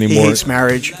can't do them anymore. He hates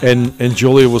marriage. And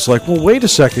Julia was like, well, wait a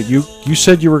second. You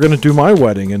said you were going to do my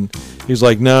wedding. And he's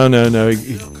like, no.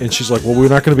 And she's like, well, we're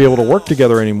not going to be able to work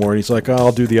together anymore. And he's like, oh,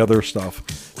 I'll do the other stuff,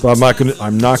 but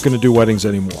I'm not going to do weddings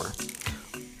anymore.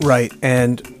 Right.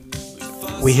 And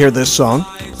we hear this song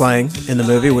playing in the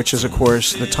movie, which is, of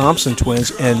course, the Thompson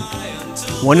Twins, and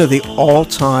one of the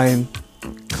all-time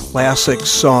classic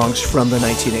songs from the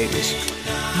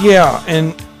 1980s. Yeah,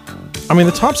 and I mean,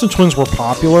 the Thompson Twins were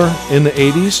popular in the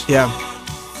 80s. Yeah.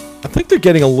 I think they're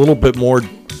getting a little bit more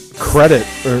credit,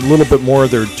 or a little bit more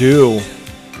of their due,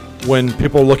 when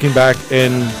people are looking back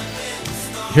and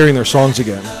hearing their songs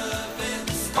again.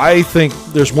 I think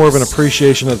there's more of an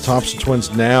appreciation of the Thompson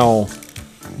Twins now,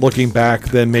 looking back,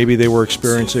 than maybe they were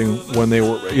experiencing when they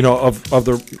were, of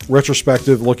the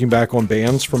retrospective, looking back on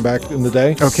bands from back in the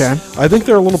day. Okay. I think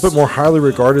they're a little bit more highly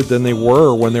regarded than they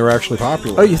were when they were actually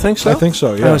popular. Oh, you think so? I think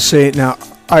so, yeah. See, now,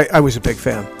 I was a big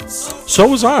fan. So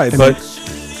was I, but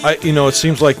it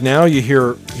seems like now you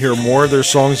hear more of their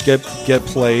songs get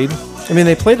played. I mean,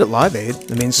 they played at Live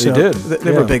Aid. I mean, so they did.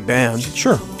 They were a big band.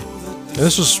 Sure. And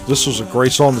this was a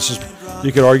great song.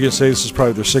 You could argue and say this is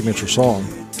probably their signature song.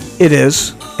 It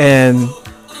is, and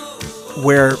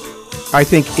where I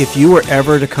think if you were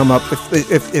ever to come up,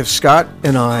 if Scott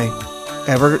and I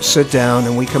ever sit down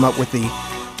and we come up with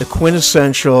the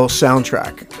quintessential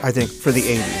soundtrack, I think, for the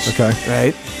 80s. Okay.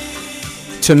 Right?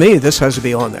 To me, this has to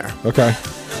be on there. Okay.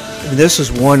 This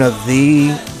is one of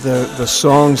the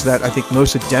songs that I think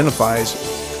most identifies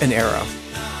an era.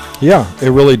 Yeah,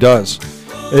 it really does.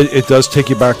 It does take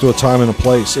you back to a time and a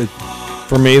place.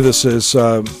 For me, this is,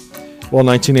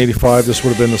 1985. This would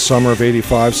have been the summer of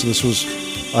 85. So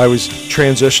I was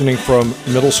transitioning from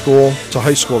middle school to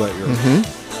high school that year.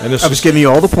 Mm-hmm. And I was giving you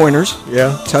all the pointers.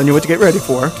 Yeah. Telling you what to get ready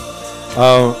for.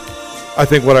 I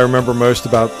think what I remember most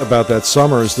about that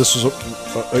summer is this was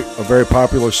a very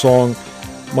popular song.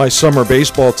 My summer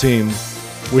baseball team,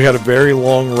 we had a very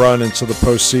long run into the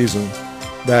postseason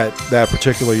that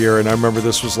particular year, and I remember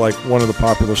this was like one of the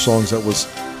popular songs that was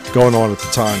going on at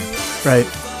the time. Right.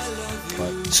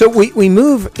 So we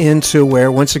move into where,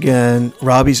 once again,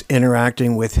 Robbie's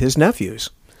interacting with his nephews.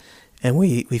 And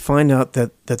we find out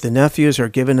that the nephews are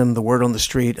giving him the word on the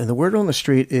street, and the word on the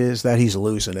street is that he's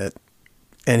losing it.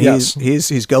 And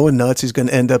he's going nuts. He's going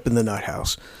to end up in the nut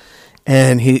house.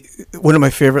 And one of my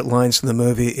favorite lines in the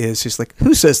movie is he's like,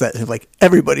 "Who says that?" And like,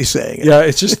 everybody's saying it. Yeah,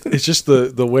 it's just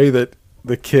the way that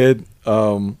the kid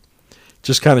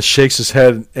just kind of shakes his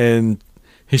head, and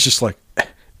he's just like,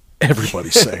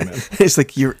 everybody's saying it. It's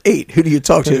like, you're 8. Who do you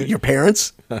talk to? Your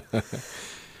parents?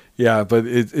 Yeah, but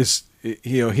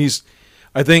he's.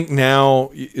 I think now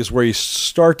is where you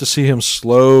start to see him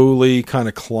slowly kind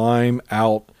of climb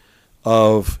out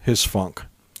of his funk.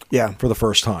 Yeah, for the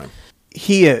first time.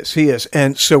 He is.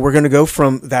 And so we're going to go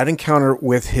from that encounter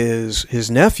with his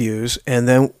nephews, and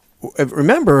then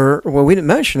remember, well, we didn't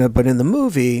mention it, but in the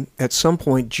movie, at some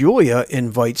point, Julia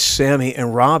invites Sammy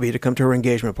and Robbie to come to her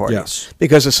engagement party. Yes.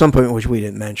 Because at some point, which we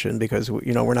didn't mention, because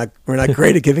we're not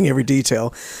great at giving every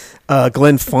detail.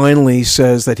 Glenn finally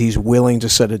says that he's willing to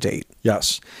set a date.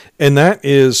 Yes, and that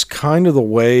is kind of the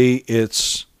way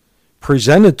it's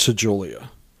presented to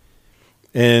Julia,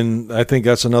 and I think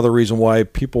that's another reason why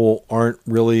people aren't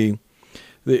really.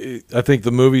 I think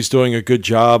the movie's doing a good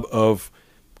job of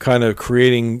kind of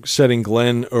setting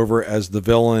Glenn over as the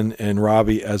villain and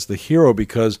Robbie as the hero,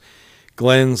 because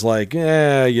Glenn's like,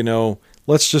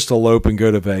 let's just elope and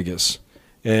go to Vegas.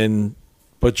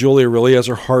 But Julia really has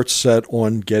her heart set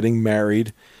on getting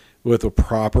married with a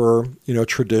proper,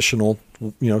 traditional,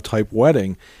 type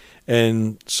wedding.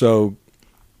 And so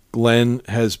Glenn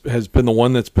has been the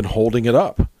one that's been holding it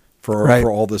up for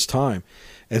all this time.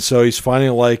 And so he's finding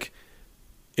like,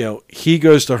 he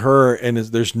goes to her and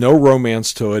there's no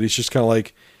romance to it. He's just kind of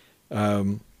like,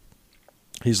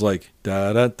 he's like,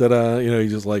 da da da da.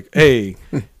 He's just like, hey,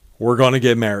 we're going to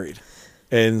get married.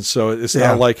 And so it's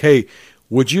not like, hey,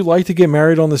 would you like to get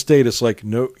married on this date? It's like,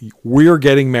 no, we're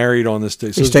getting married on this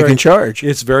date. So he's taking charge.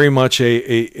 It's very much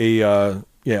a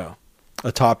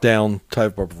top-down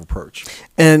type of approach.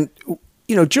 And,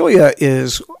 Julia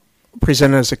is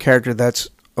presented as a character that's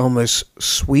almost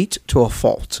sweet to a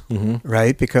fault,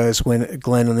 right? Because when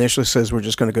Glenn initially says we're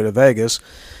just going to go to Vegas,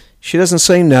 she doesn't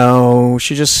say no.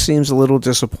 She just seems a little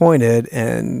disappointed,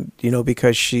 and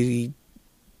because she,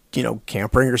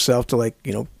 can't bring herself to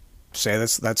say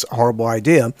that's a horrible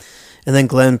idea. And then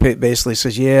Glenn basically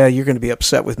says, yeah, you're going to be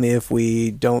upset with me if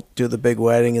we don't do the big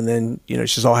wedding. And then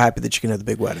she's all happy that she can have the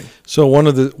big wedding. So one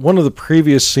of the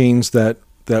previous scenes that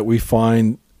we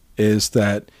find is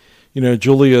that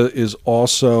Julia is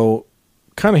also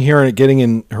kind of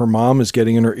her mom is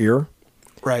getting in her ear.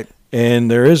 Right.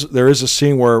 And there is a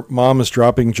scene where mom is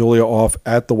dropping Julia off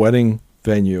at the wedding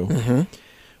venue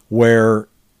where,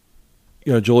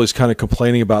 Julia's kind of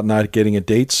complaining about not getting a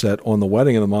date set on the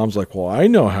wedding. And the mom's like, well, I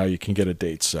know how you can get a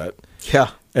date set. Yeah.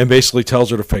 And basically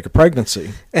tells her to fake a pregnancy.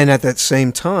 And at that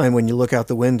same time, when you look out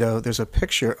the window, there's a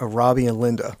picture of Robbie and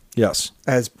Linda. Yes.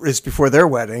 As it's before their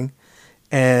wedding.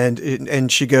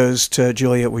 And she goes to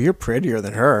Julia, well, you're prettier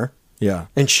than her. Yeah.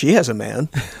 And she has a man.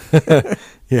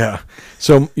 Yeah.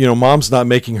 So, mom's not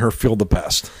making her feel the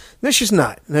best. No, she's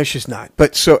not.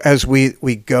 But so as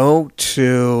we go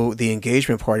to the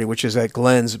engagement party, which is at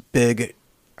Glenn's big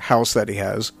house that he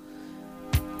has,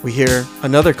 we hear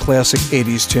another classic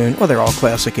 80s tune. Well, they're all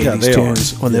classic 80s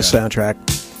tunes on this soundtrack.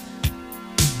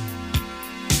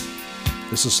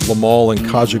 This is Lamal and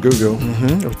Kajagoogoo.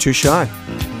 Mm-hmm. Too Shy.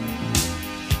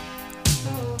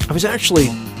 I was actually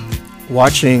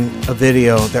watching a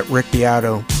video that Rick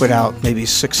Beato put out maybe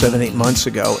 6, 7, 8 months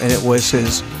ago, and it was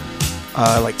his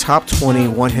top 20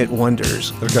 one-hit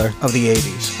wonders of the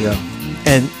 80s. Yeah.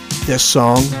 And this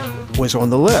song was on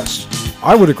the list.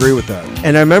 I would agree with that.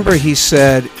 And I remember he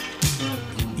said,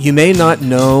 you may not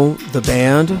know the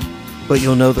band, but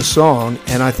you'll know the song.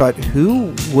 And I thought,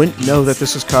 who wouldn't know that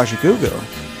this is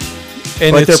Kajagoogoo?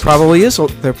 And but there probably is.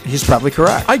 He's probably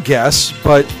correct. I guess,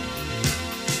 but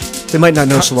they might not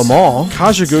know Lamal.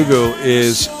 Kajagoogoo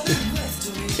is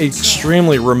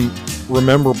extremely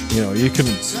remember. You can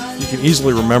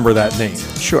easily remember that name.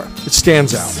 Sure, it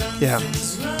stands out. Yeah.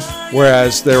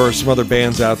 Whereas there are some other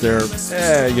bands out there,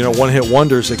 one-hit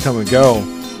wonders that come and go.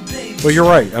 But you're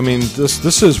right. I mean,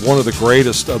 this is one of the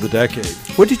greatest of the decade.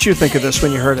 What did you think of this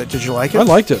when you heard it? Did you like it? I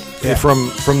liked it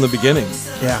from the beginning.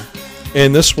 Yeah.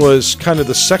 And this was kind of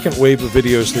the second wave of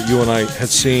videos that you and I had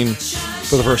seen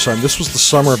for the first time. This was the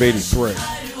summer of '83,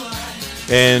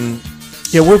 and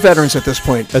yeah, we're veterans at this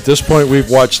point. At this point, we've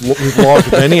logged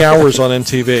many hours on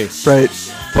MTV. Right.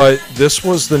 But this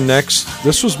was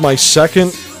my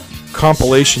second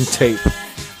compilation tape.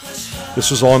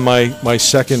 This was on my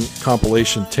second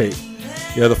compilation tape.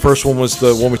 Yeah, the first one was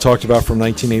the one we talked about from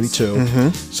 1982. Mm-hmm.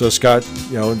 So Scott,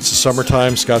 it's the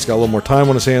summertime. Scott's got a little more time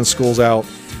on his hands. School's out.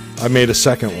 I made a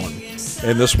second one,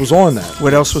 and this was on that.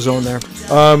 What else was on there?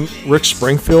 Rick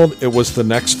Springfield. It was the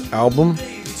next album,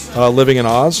 Living in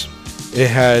Oz. It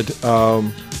had.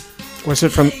 Was it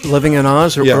from Living in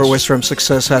Oz, or, yes. or was it from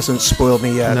Success Hasn't Spoiled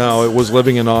Me Yet? No, it was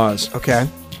Living in Oz. Okay.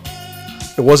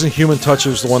 It wasn't Human Touch. It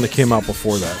was the one that came out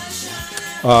before that.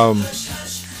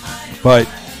 But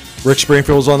Rick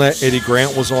Springfield was on that. Eddie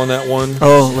Grant was on that one.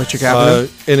 Oh, Electric Avenue.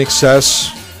 In Excess,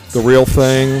 The Real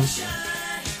Thing.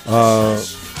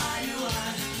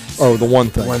 The One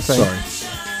Thing. One Thing. Sorry.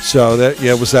 So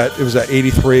it was that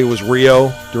 83. It was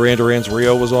Rio. Duran Duran's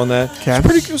Rio was on that. Okay.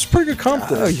 It was pretty good comp.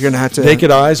 Oh, you're gonna have to. Naked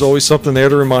Eyes, always something there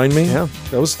to remind me. Yeah.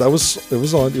 It was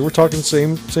on. You were talking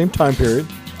same time period.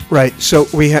 Right. So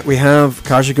we have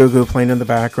Kajagoogoo playing in the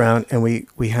background, and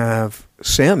we have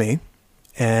Sammy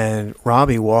and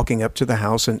Robbie walking up to the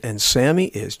house, and Sammy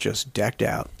is just decked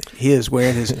out. He is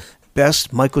wearing his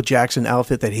best Michael Jackson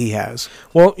outfit that he has.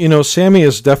 Well, Sammy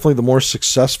is definitely the more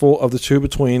successful of the two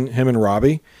between him and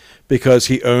Robbie because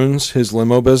he owns his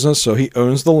limo business, so he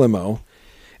owns the limo,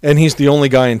 and he's the only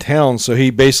guy in town, so he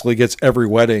basically gets every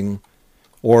wedding,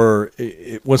 or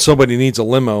when somebody needs a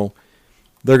limo,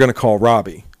 they're going to call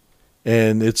Robbie,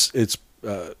 and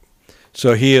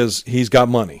so he's got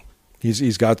money.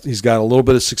 He's got a little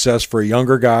bit of success for a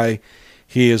younger guy.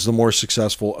 He is the more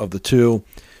successful of the two.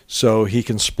 So he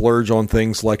can splurge on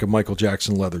things like a Michael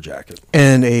Jackson leather jacket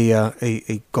and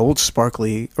a gold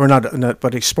sparkly, or not,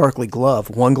 but a sparkly glove.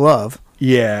 One glove.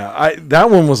 Yeah, that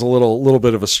one was a little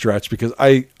bit of a stretch because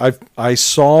I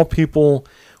saw people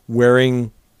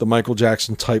wearing the Michael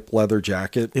Jackson type leather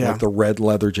jacket, like the red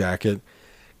leather jacket.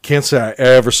 Can't say I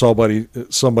ever saw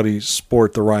somebody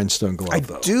sport the rhinestone glove.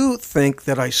 Though. I do think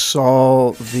that I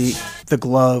saw the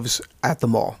gloves at the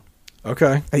mall.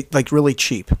 Okay, like really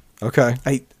cheap. Okay,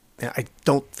 I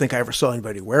don't think I ever saw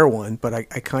anybody wear one, but I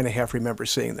kind of half remember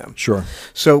seeing them. Sure.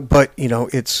 So, but,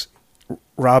 it's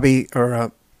Robbie,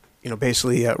 or,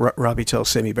 basically Robbie tells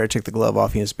Sammy, you better take the glove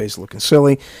off. He is basically looking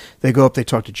silly. They go up, they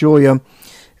talk to Julia.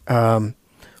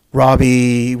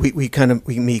 Robbie, we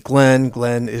meet Glenn.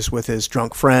 Glenn is with his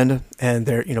drunk friend, and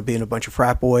they're, being a bunch of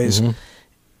frat boys. Mm-hmm.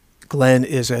 Glenn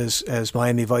is as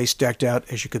Miami Vice decked out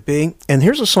as you could be. And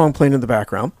here's a song playing in the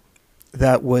background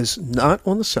that was not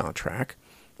on the soundtrack,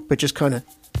 but just kind of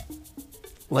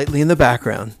lightly in the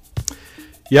background.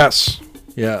 Yes.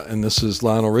 Yeah, and this is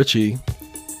Lionel Richie.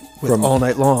 From All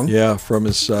Night Long. Yeah, from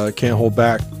his Can't Hold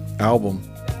Back album,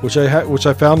 which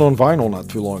I found on vinyl not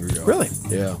too long ago. Really?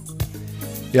 Yeah.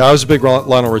 Yeah, I was a big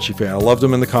Lionel Richie fan. I loved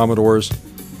him in the Commodores.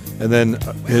 And then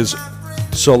his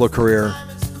solo career.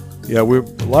 Yeah,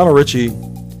 Lionel Richie,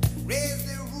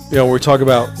 we talk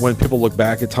about when people look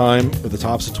back at time with the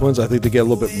Thompson Twins, I think they get a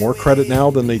little bit more credit now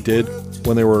than they did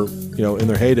when they were, in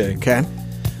their heyday. Okay.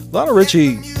 Lionel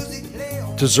Richie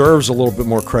deserves a little bit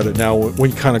more credit now when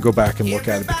you kind of go back and look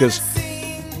at it because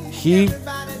he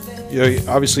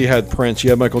obviously had Prince, you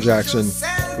had Michael Jackson.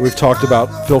 We've talked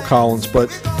about Phil Collins,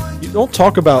 but you don't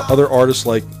talk about other artists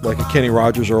like a Kenny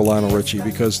Rogers or a Lionel Richie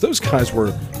because those guys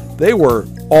were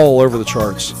all over the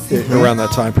charts around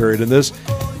that time period. And this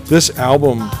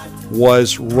album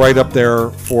was right up there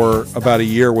for about a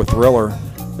year with Thriller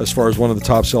as far as one of the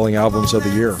top-selling albums of the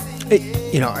year.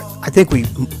 I think we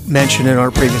mentioned in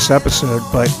our previous episode,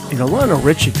 but, Lionel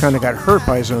Richie kind of got hurt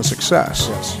by his own success.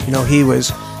 Yes. He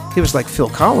was like Phil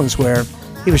Collins, where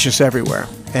he was just everywhere.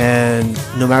 And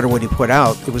no matter what he put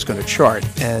out, it was going to chart.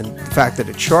 And the fact that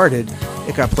it charted,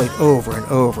 it got played over and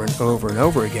over and over and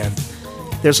over again.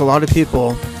 There's a lot of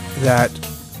people that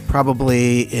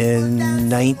probably in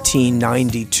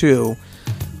 1992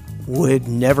 would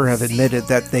never have admitted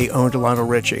that they owned a Lionel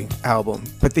Richie album.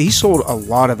 But he sold a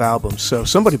lot of albums, so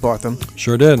somebody bought them.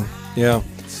 Sure did, yeah.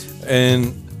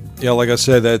 And, like I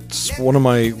said, that's one of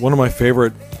my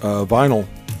favorite vinyl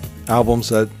albums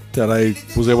that I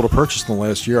was able to purchase in the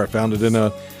last year. I found it in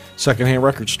a secondhand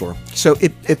record store. So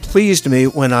it pleased me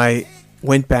when I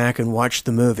went back and watched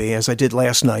the movie, as I did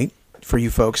last night, for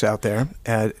you folks out there,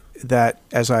 that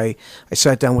as I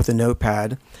sat down with a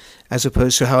notepad, as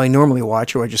opposed to how I normally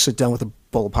watch, where I just sit down with a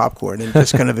bowl of popcorn and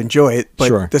just kind of enjoy it. But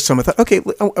sure. This time I thought, okay,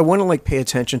 I want to pay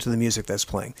attention to the music that's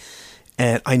playing.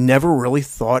 And I never really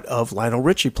thought of Lionel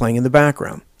Richie playing in the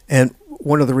background. And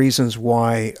one of the reasons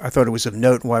why I thought it was of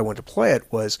note and why I wanted to play it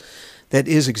was that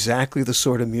is exactly the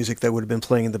sort of music that would have been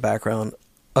playing in the background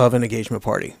of an engagement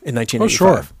party in 1985. Oh,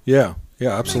 sure. Yeah,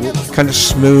 absolutely. Kind of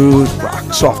smooth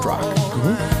rock, soft rock. Mm-hmm.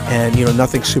 And,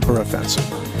 nothing super offensive.